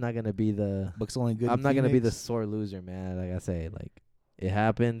 I'm not gonna be the. Bucks only good. I'm not gonna be the sore loser, man. Like I say, like it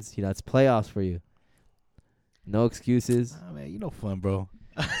happens. You know, it's playoffs for you. No excuses. Oh, man, you know fun, bro.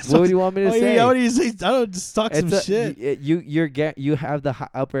 What do you want me to say? Yeah, what do you say? I don't just talk some shit. You have the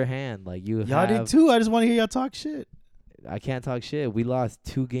upper hand. Like y'all did too. I just want to hear y'all talk shit. I can't talk shit. We lost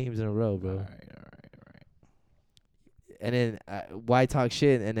 2 games in a row, bro. All right. And then why talk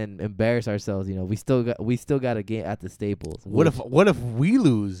shit and then embarrass ourselves? You know, we still got a game at the Staples. What if we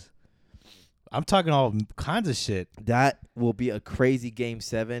lose? I'm talking all kinds of shit. That will be a crazy Game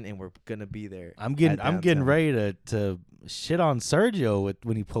 7, and we're gonna be there. I'm getting ready to shit on Sergio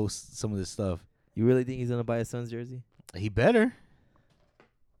when he posts some of this stuff. You really think he's gonna buy a Suns jersey? He better.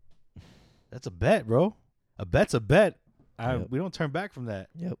 That's a bet, bro. A bet's a bet. Yep. We don't turn back from that.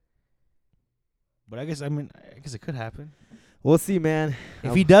 Yep. But I guess it could happen. We'll see, man.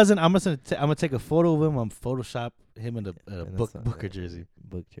 If he doesn't, I'm gonna take a photo of him. I'm Photoshop him in a Booker jersey.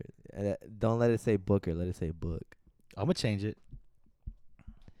 Book jersey. Don't let it say Booker. Let it say Book. I'm gonna change it.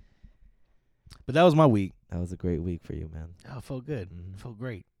 But that was my week. That was a great week for you, man. Oh, it felt good. Mm-hmm. It felt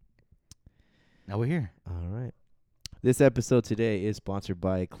great. Now we're here. All right. This episode today is sponsored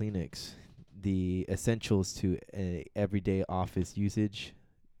by Kleenex, the essentials to everyday office usage,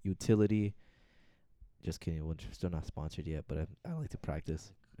 utility. Just kidding. We're still not sponsored yet, but I like to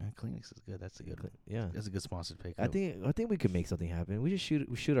practice. Kleenex is good. That's a good. Yeah, that's a good sponsored pick. I think we could make something happen. We just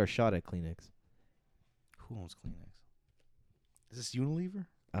shoot our shot at Kleenex. Who owns Kleenex? Is this Unilever?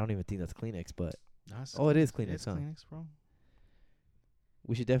 I don't even think that's Kleenex, but No, it is Kleenex. It's Kleenex, bro.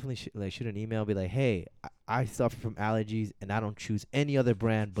 We should definitely shoot an email, be like, "Hey, I suffer from allergies, and I don't choose any other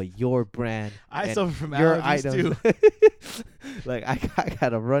brand but your brand. I suffer from allergies too. Like I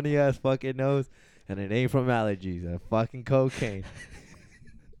got a runny ass fucking nose, and it ain't from allergies. It's fucking cocaine.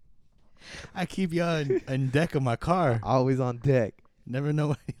 I keep you on deck of my car. Always on deck. Never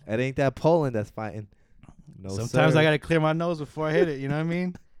know. It ain't that Poland that's fighting. No, sometimes sir. I gotta clear my nose before I hit it. You know what I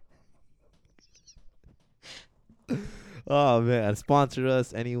mean? Oh man, sponsor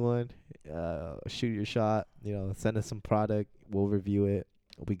us, anyone. Shoot your shot. You know, send us some product. We'll review it.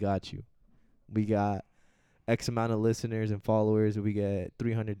 We got you. We got X amount of listeners and followers. We get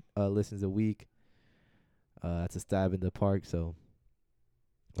 300 listens a week. That's a stab in the park. So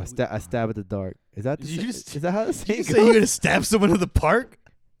I stab at the dark. Is that is that how the saying goes? Say you're gonna stab someone in the park?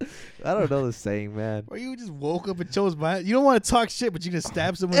 I don't know the saying, man. Or you just woke up and chose by it. You don't want to talk shit, but you're gonna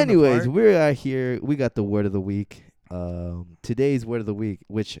stab someone. Anyways, in the park? we're out here. We got the word of the week. Today's word of the week,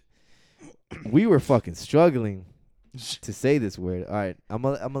 which we were fucking struggling to say this word. All right, I'm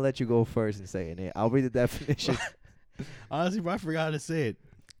gonna let you go first and say it. I'll read the definition. Honestly, bro, I forgot how to say it.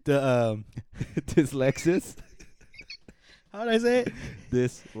 The dyslexis. How did I say it?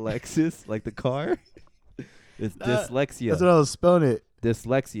 Dyslexis, like the car. It's dyslexia. That's what I was spelling it.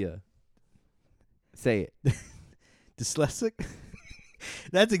 Dyslexia. Say it. Dyslexic.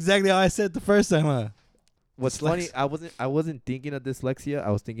 That's exactly how I said it the first time, huh? What's funny? I wasn't thinking of dyslexia. I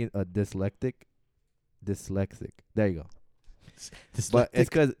was thinking of dyslexic. There you go. Dyslexic. But it's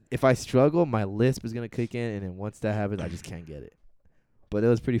because if I struggle, my lisp is gonna kick in, and then once that happens, I just can't get it. But it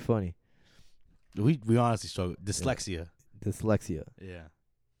was pretty funny. We honestly struggle. Dyslexia. Dyslexia. Yeah.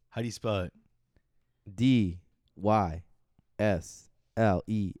 How do you spell it? DYSLEXIA.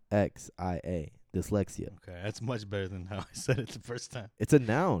 Dyslexia. Okay, that's much better than how I said it the first time. It's a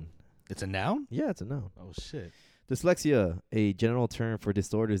noun. It's a noun? Yeah, it's a noun. Oh, shit. Dyslexia, a general term for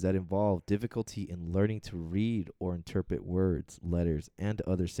disorders that involve difficulty in learning to read or interpret words, letters, and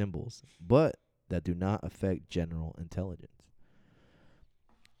other symbols, but that do not affect general intelligence.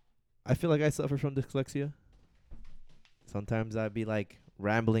 I feel like I suffer from dyslexia. Sometimes I'd be like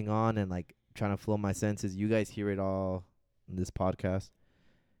rambling on and like trying to flow my senses. You guys hear it all in this podcast.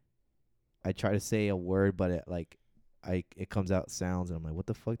 I try to say a word, but it comes out sounds, and I'm like, what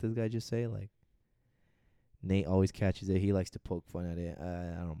the fuck does this guy just say? Like, Nate always catches it. He likes to poke fun at it.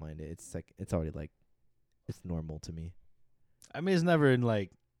 I don't mind it. It's like it's already like it's normal to me. I mean, it's never in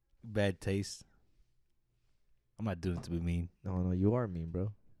like bad taste. I'm not doing it to be mean. No, you are mean,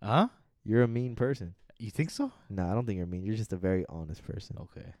 bro. Huh? You're a mean person. You think so? No, I don't think you're mean. You're just a very honest person.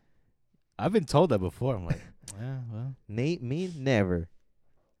 Okay. I've been told that before. I'm like, yeah, well. Nate, mean? Never.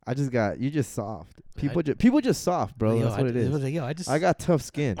 You're just soft. People just soft, bro. That's what it is. I got tough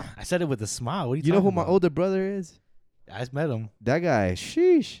skin. I said it with a smile. What are you know who my older brother is? I just met him. That guy,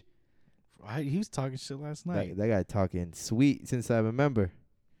 sheesh. He was talking shit last night. That guy talking sweet since I remember.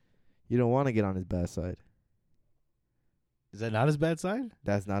 You don't want to get on his bad side. Is that not his bad side?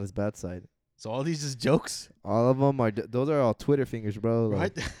 That's not his bad side. So all these just jokes? All of them are. Those are all Twitter fingers, bro.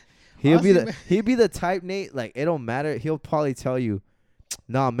 Right. Like, he'll be the type, Nate. Like, it don't matter. He'll probably tell you,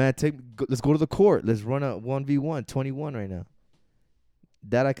 nah, man, let's go to the court. Let's run a 1v1, 21 right now.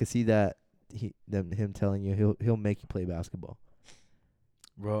 That I could see that him telling you he'll make you play basketball.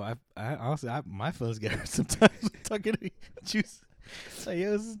 Bro, I honestly my feelings get hurt sometimes talking to Juice. Like,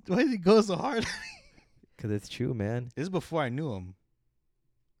 yo, why does he go so hard? Cause it's true, man. This is before I knew him.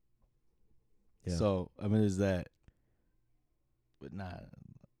 Yeah. So I mean, there's that. But nah,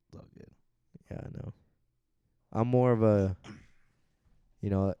 it's all good. Yeah, I know. I'm more of a,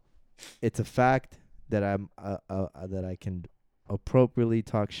 it's a fact that that I can appropriately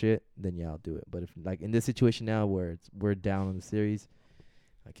talk shit. Then yeah, I'll do it. But if like in this situation now where we're down on the series,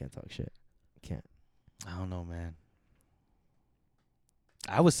 I can't talk shit. Can't. I don't know, man.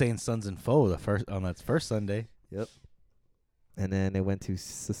 I was saying Suns and Foe on that first Sunday. Yep. And then it went to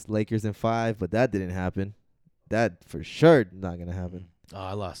Lakers in 5, but that didn't happen. That for sure not gonna happen. Oh,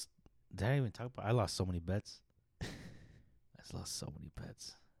 I lost. Did I even talk about? I lost so many bets. I lost so many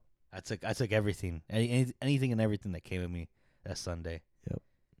bets. I took everything, anything and everything that came at me that Sunday. Yep.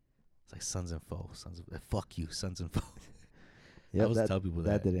 It's like Suns and Foe. Fuck you, Suns and Foe. Yeah, I was tell people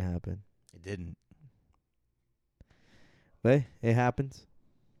that didn't happen. It didn't. But it happens.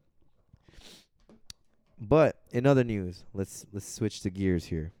 But in other news, let's switch the gears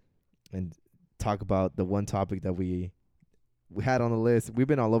here and talk about the one topic that we had on the list. We've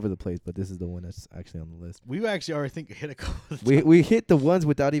been all over the place, but this is the one that's actually on the list. We actually already hit a couple. We hit the ones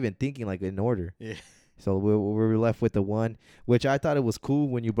without even thinking, like in order. Yeah. So we were left with the one, which I thought it was cool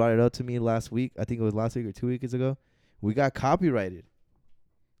when you brought it up to me last week. I think it was last week or 2 weeks ago. We got copyrighted.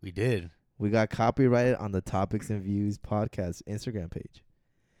 We did. We got copyrighted on the Topics and Views podcast Instagram page.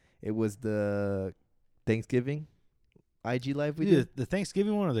 It was the Thanksgiving IG live we did. The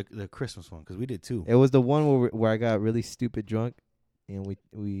Thanksgiving one or the Christmas one? Because we did too. It was the one where I got really stupid drunk, and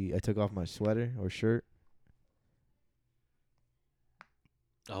I took off my sweater or shirt.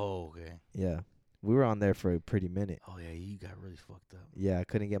 Oh, okay. Yeah, we were on there for a pretty minute. Oh yeah, you got really fucked up. Yeah, I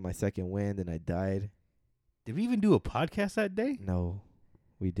couldn't get my second wind, and I died. Did we even do a podcast that day? No,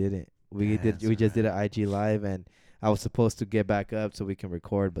 we didn't. We just did an IG live, and I was supposed to get back up so we can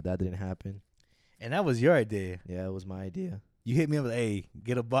record, but that didn't happen. And that was your idea. Yeah, it was my idea. You hit me up with, hey,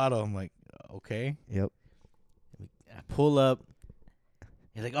 get a bottle. I'm like, okay. Yep. I pull up.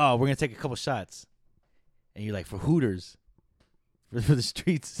 You're like, oh, we're going to take a couple shots. And you're like, for Hooters. For the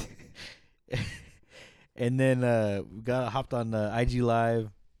streets. And then we hopped on the IG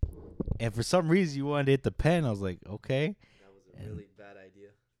Live. And for some reason, you wanted to hit the pen. I was like, okay. That was a really bad idea.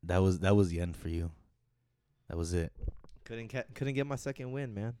 That was the end for you. That was it. Couldn't get my second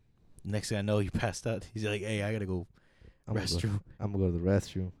win, man. Next thing I know, he passed out. He's like, hey, I got to go restroom. I'm going to go to the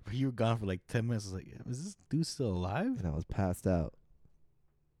restroom. You were gone for like 10 minutes. I was like, is this dude still alive? And I was passed out.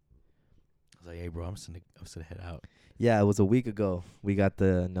 I was like, hey, bro, I'm just going to head out. Yeah, it was a week ago. We got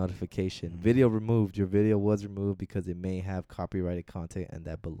the notification. Video removed. Your video was removed because it may have copyrighted content and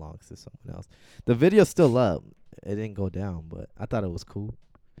that belongs to someone else. The video's still up. It didn't go down, but I thought it was cool.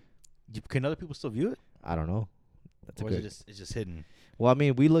 Can other people still view it? I don't know. Or is it's just hidden? Well, I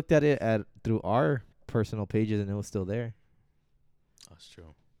mean, we looked at it through our personal pages and it was still there. That's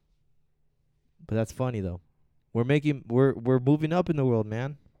true. But that's funny though. We're moving up in the world,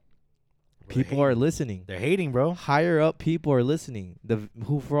 man. People are listening. They're hating, bro. Higher up people are listening.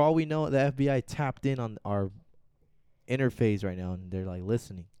 Who, for all we know, the FBI tapped in on our interface right now, and they're like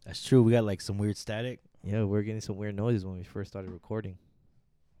listening. That's true. We got like some weird static. Yeah, we're getting some weird noises when we first started recording.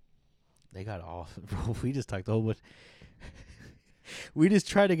 They got off, bro. We just talked the whole bunch. We just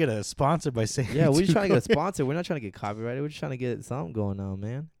try to get a sponsor by saying. Yeah, we're just trying to get a sponsor. We're not trying to get copyrighted. We're just trying to get something going on,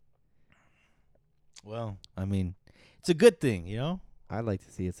 man. Well, I mean, it's a good thing, you know. I like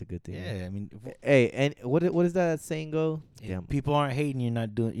to see it's a good thing. Yeah, I mean, hey, and what does that saying go? Yeah, people aren't hating. You're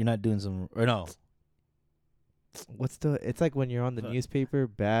not doing some, or no. It's like when you're on the newspaper,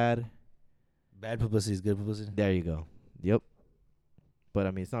 bad publicity is good publicity. There you go. Yep. But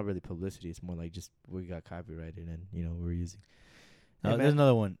I mean, it's not really publicity. It's more like just we got copyrighted and we're using. Hey, there's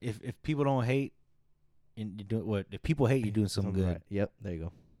another one. If people don't hate, and you do what? If people hate, you're doing something good. Right. Yep. There you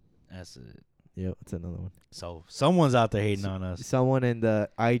go. That's it. Yep. That's another one. So someone's out there hating on us. Someone in the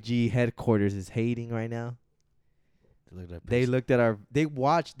IG headquarters is hating right now. They looked at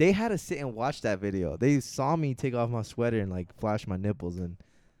they had to sit and watch that video. They saw me take off my sweater and like flash my nipples and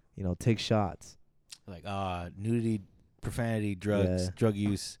take shots. Like nudity, profanity, drugs, drug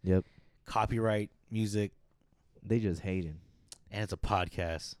use. Yep. Copyright music. They just hating. And it's a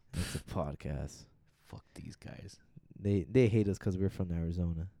podcast. It's a podcast. Fuck these guys. They hate us because we're from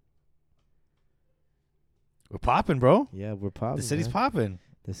Arizona. We're popping, bro. Yeah, we're popping. The city's popping.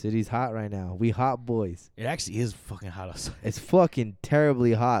 The city's hot right now. We hot boys. It actually is fucking hot outside. It's fucking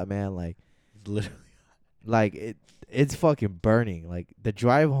terribly hot, man. Like, it's literally hot. Like, it's fucking burning. Like, the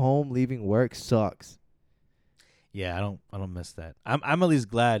drive home leaving work sucks. Yeah, I don't miss that. I'm at least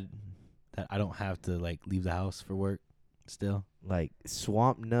glad that I don't have to like leave the house for work still. Like,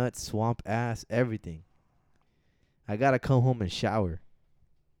 swamp nuts, swamp ass, everything. I gotta come home and shower.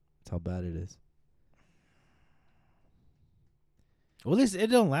 That's how bad it is. Well, it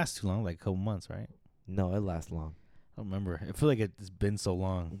don't last too long, like a couple months, right? No, it lasts long. I don't remember. I feel like it's been so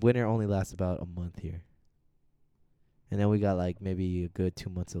long. Winter only lasts about a month here. And then we got like maybe a good 2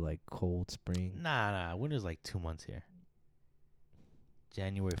 months of like cold spring. Nah. Winter's like 2 months here.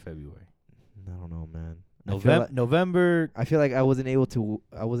 January, February. I don't know, man. November. I feel like I wasn't able to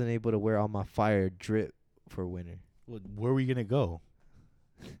wear all my fire drip for winter. Well, where were we gonna go?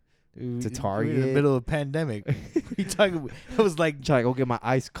 To Target. We're in the middle of a pandemic. What are you talking about? I was like, trying to go get my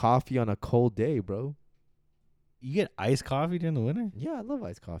iced coffee on a cold day, bro. You get iced coffee during the winter? Yeah, I love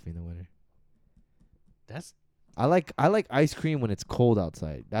iced coffee in the winter. I like ice cream when it's cold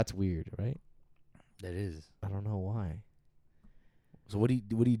outside. That's weird, right? That is. I don't know why. So what do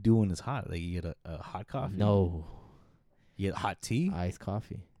you do when it's hot? Like you get a hot coffee? No. You get hot tea? Iced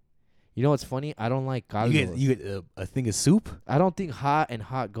coffee. You know what's funny? I don't like caldos. You get a thing of soup? I don't think hot and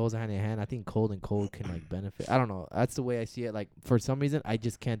hot goes hand in hand. I think cold and cold can like benefit. I don't know. That's the way I see it. Like for some reason, I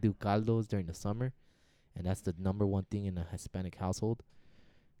just can't do caldos during the summer, and that's the number one thing in a Hispanic household.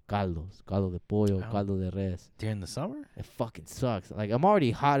 Caldo de pollo, caldo de res. During the summer? It fucking sucks. Like I'm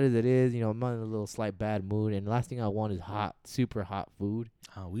already hot as it is. I'm in a little slight bad mood, and the last thing I want is hot, super hot food.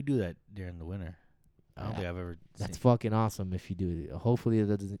 Oh, we do that during the winter. I don't think I've ever. That's fucking awesome if you do it. Hopefully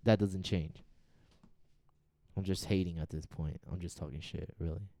that doesn't change. I'm just hating at this point. I'm just talking shit,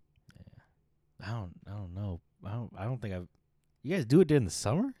 really. Yeah. I don't know. I don't think I've. You guys do it during the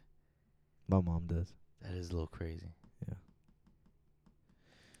summer? My mom does. That is a little crazy. Yeah.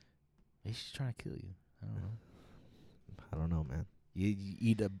 Maybe she's trying to kill you. I don't know. I don't know, man. You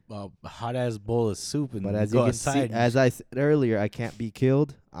eat a hot ass bowl of soup and as go you can outside. see, as I said earlier, I can't be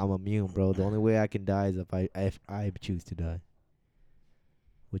killed. I'm immune, bro. The only way I can die is if I choose to die,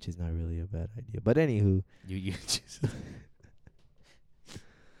 which is not really a bad idea. But anywho, you just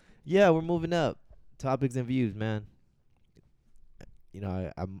yeah, we're moving up. Topics and views, man.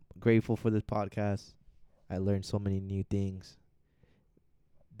 I'm grateful for this podcast. I learned so many new things,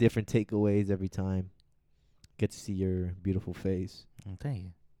 different takeaways every time. Get to see your beautiful face.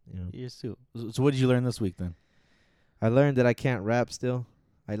 Thank you. Yours too. So what did you learn this week then? I learned that I can't rap still.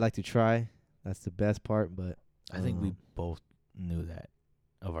 I'd like to try. That's the best part, but I think we both knew that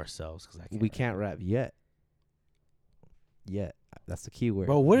of ourselves because we can't rap yet. That's the key word.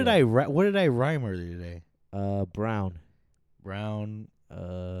 Bro, what did I rhyme earlier today? Brown.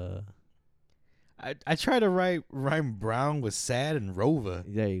 I tried to rhyme brown with sad and Rova.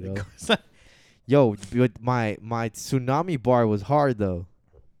 There you go. Yo, but my tsunami bar was hard though.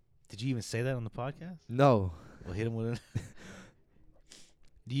 Did you even say that on the podcast? No. Well, hit him with it.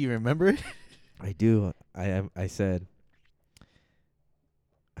 Do you remember it? I do. I said.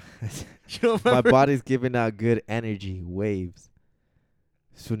 You don't remember? My body's giving out good energy waves.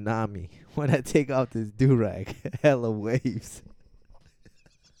 Tsunami. when I take off this do-rag, hella waves.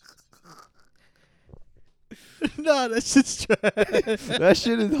 No, that shit's trash. That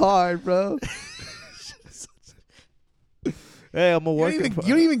shit is hard, bro. Hey, I'm a work. You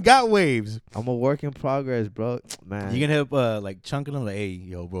don't even got waves. I'm a work in progress, bro. Man, You gonna help like chunking them? Like, hey,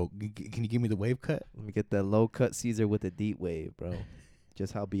 yo, bro, can you give me the wave cut? let me get that low cut Caesar with a deep wave, bro.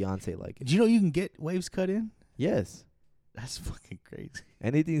 Just how Beyonce like it. Do you know you can get waves cut in? Yes, That's fucking crazy.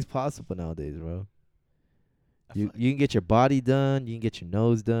 anything's possible nowadays, bro. You can get your body done. You can get your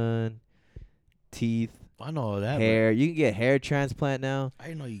nose done, teeth, I know all that. hair. You can get hair transplant now. I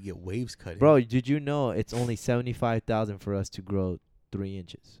didn't know you get waves cut in. Bro, did you know it's only 75,000 for us to grow 3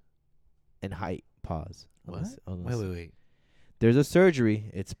 inches in height? Pause. What? Wait. There's a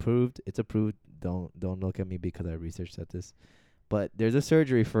surgery. It's approved. It's approved. Don't look at me because I researched at this. But there's a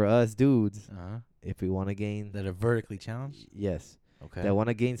surgery for us dudes if we want to gain. That are vertically challenged? Yes. Okay. That want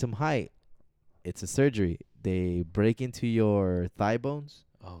to gain some height. It's a surgery. They break into your thigh bones.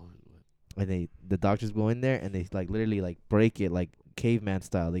 Oh. And the doctors go in there and they like literally like break it like caveman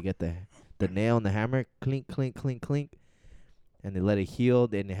style. They get the nail and the hammer, clink, clink, clink, clink, and they let it heal.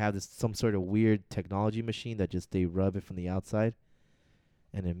 And they have some sort of weird technology machine that just they rub it from the outside,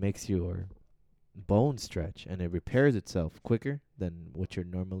 and it makes your bone stretch and it repairs itself quicker than what you're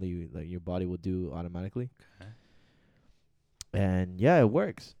normally like your body will do automatically. Okay. And yeah, it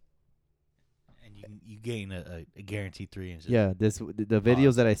works. And you gain a guaranteed 3 inches. Yeah, the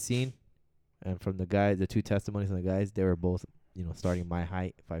videos that I seen. And from the guys, the 2 testimonies from the guys, they were both, starting my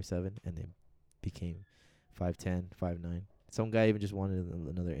height, 5'7", and they became 5'10", 5'9". Some guy even just wanted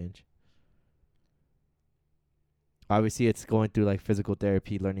another inch. Obviously, it's going through like physical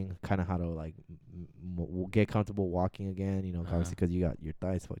therapy, learning kind of how to like get comfortable walking again. Obviously because you got your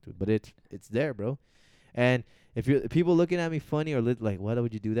thighs fucked with. But it's there, bro. And if people looking at me funny or like, why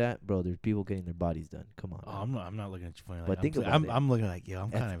would you do that, bro? There's people getting their bodies done. Come on. Oh, I'm not looking at you funny. Like, But think about it. I'm looking like,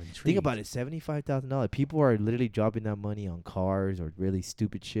 I'm kind of intrigued. Think about it, $75,000. People are literally dropping that money on cars or really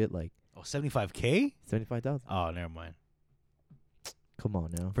stupid shit like. Oh, $75K? 75,000. Oh, never mind. Come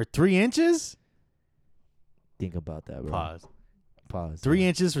on now. For 3 inches? Think about that, bro. Pause. 3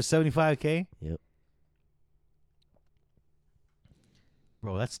 inches for $75K? Yep.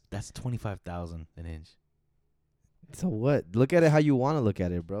 Bro, that's 25,000 an inch. So what? Look at it how you want to look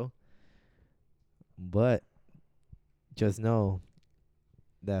at it, bro. But just know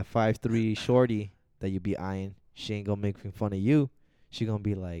that 5'3" shorty that you be eyeing, she ain't gonna make fun of you. She gonna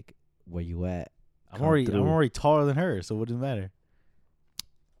be like, "Where you at?" I'm already taller than her, so what does it matter?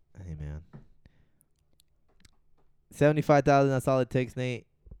 Hey man, 75,000. That's all it takes, Nate.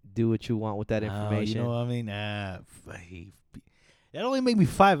 Do what you want with that information. You know what I mean? That only made me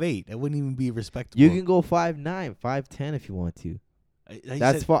 5'8". That wouldn't even be respectable. You can go 5'9", 5'10" if you want to.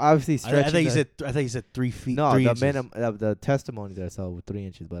 That's for obviously stretching. I thought you said 3 feet. No, 3 the inches. minimum the testimony that I saw with 3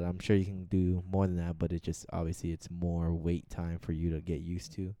 inches, but I'm sure you can do more than that. But it just obviously it's more wait time for you to get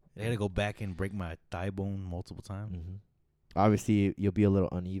used to. I gotta go back and break my thigh bone multiple times. Mm-hmm. Obviously, you'll be a little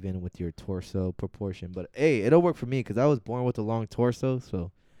uneven with your torso proportion, but hey, it'll work for me because I was born with a long torso,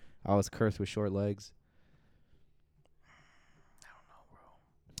 so I was cursed with short legs. I don't know, bro.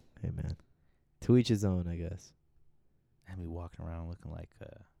 Hey man, to each his own, I guess. Had me walking around looking like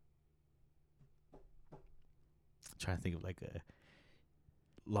trying to think of like a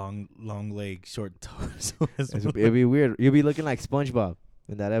long leg, short toes. It'd be weird. You'll be looking like SpongeBob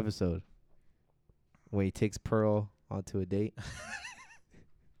in that episode where he takes Pearl onto a date.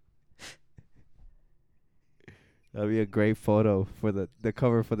 That'd be a great photo for the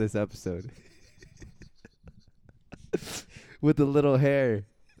cover for this episode. With the little hair,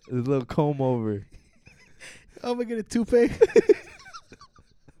 the little comb over. I'm gonna get a toupee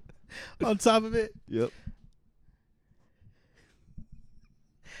on top of it. Yep.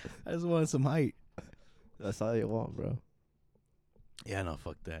 I just wanted some height. That's all you want, bro. Yeah, no,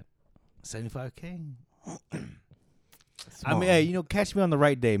 fuck that. 75K. Small. I mean, hey, catch me on the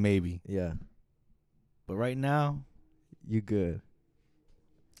right day, maybe. Yeah. But right now, You good.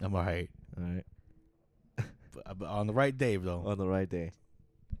 I'm all right. All right. But on the right day, though. On the right day.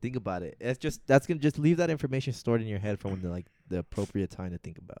 Think about it. That's gonna just leave that information stored in your head for when the appropriate time to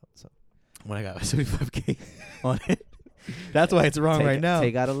think about. So When I got my 75K on it. That's why it's wrong right now.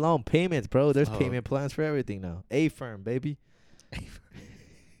 Take out a loan. Payments, bro. There's Oh. payment plans for everything now. A-firm, baby.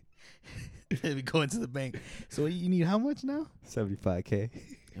 Let me go into the bank. So you need how much now? 75K.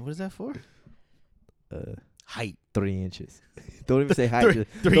 And what is that for? Height. 3 inches. Don't even say height. Three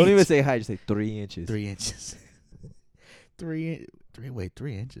Don't even inches. say height. Just say 3 inches. 3 inches. 3 inches.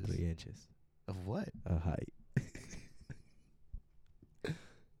 3 inches Of what? of height.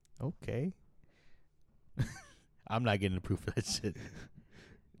 Okay. I'm not getting the proof of that shit.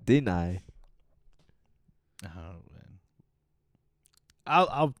 Deny. Oh man.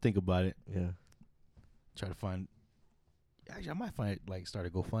 I'll think about it. Yeah. Try to find. Actually, I might find it. Like, start a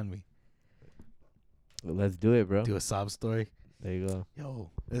GoFundMe. Well, let's do it, bro. Do a sob story. There you go.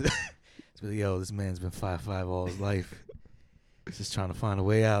 Yo, this man's been 5'5" all his life. He's just trying to find a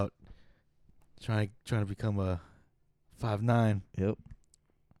way out. Trying to become a 5'9". Yep.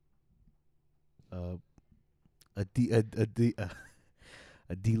 A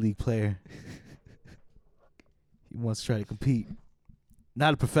D League player. He wants to try to compete.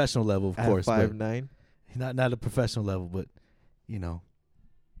 Not a professional level, of course. 5'9". Not a professional level, but you know,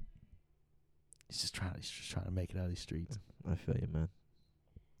 he's just trying to make it out of these streets. I feel you, man.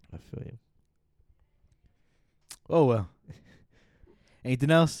 I feel you. Oh well.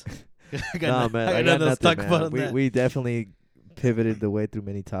 Anything else? I got nothing else to talk about on that. We definitely pivoted the way through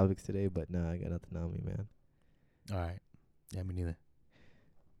many topics today, but I got nothing on me, man. All right. Yeah, me neither.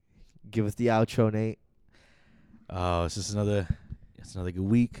 Give us the outro, Nate. Oh, it's another good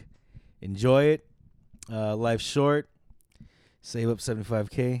week. Enjoy it. Life's short. Save up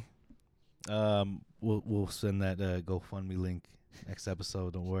 $75K. We'll send that GoFundMe link next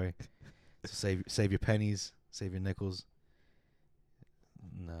episode. Don't worry. So save your pennies, save your nickels,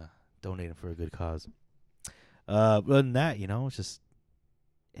 and donate them for a good cause. Other than that, it's just,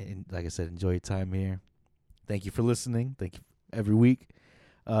 like I said, enjoy your time here. Thank you for listening. Thank you every week.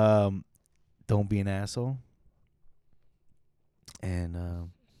 Don't be an asshole.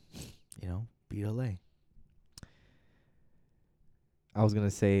 And, beat LA. I was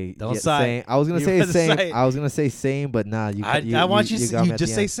gonna say don't same. I was gonna say same. I was gonna say same, but nah. I want you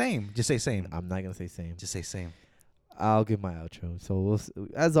just say same. Just say same. I'm not gonna say same. Just say same. I'll give my outro. So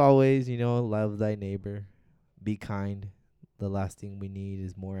as always, love thy neighbor, be kind. The last thing we need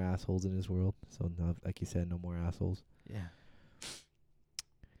is more assholes in this world. So like you said, no more assholes. Yeah.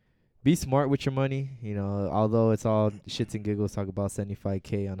 Be smart with your money. Although it's all shits and giggles, talk about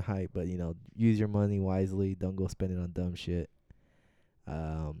 75K on hype, but use your money wisely. Don't go spend it on dumb shit.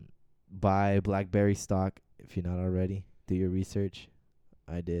 Buy BlackBerry stock if you're not already. Do your research.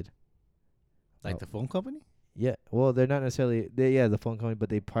 I did. Like the phone company? Yeah. Well, they're not necessarily the phone company, but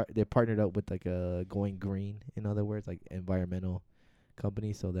they partnered up with like a going green, in other words, like environmental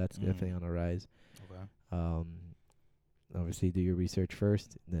company. So that's definitely on the rise. Okay. Obviously do your research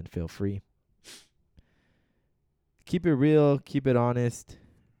first, and then feel free. Keep it real, keep it honest.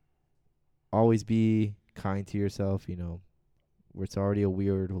 Always be kind to yourself, It's already a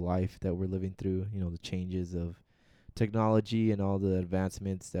weird life that we're living through, the changes of technology and all the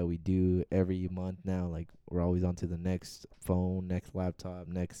advancements that we do every month now. Like, we're always on to the next phone, next laptop,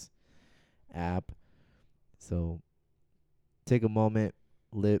 next app. So take a moment,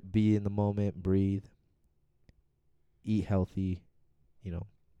 be in the moment, breathe, eat healthy.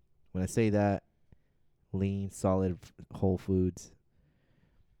 When I say that, lean, solid, whole foods.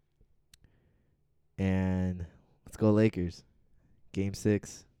 And let's go Lakers. Game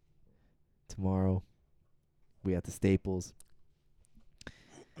 6 tomorrow. We at the Staples.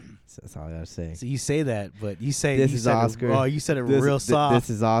 So that's all I gotta say. So you say that, but you say this is Oscar. You said it real soft. This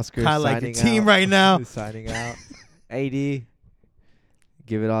is Oscar. Kind of like your team right now. Signing out. AD, give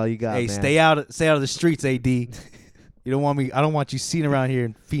it all you got. Hey, man. stay out of the streets, AD. You don't want me. I don't want you seen around here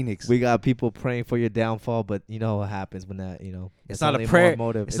in Phoenix. We got people praying for your downfall, but you know what happens when that. It's not a prayer.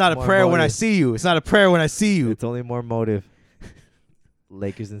 It's not a prayer when I see you. It's not a prayer when I see you. It's only more motive.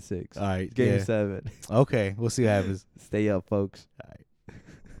 Lakers in 6. All right. Game 7. Okay. We'll see what happens. Stay up, folks. All right.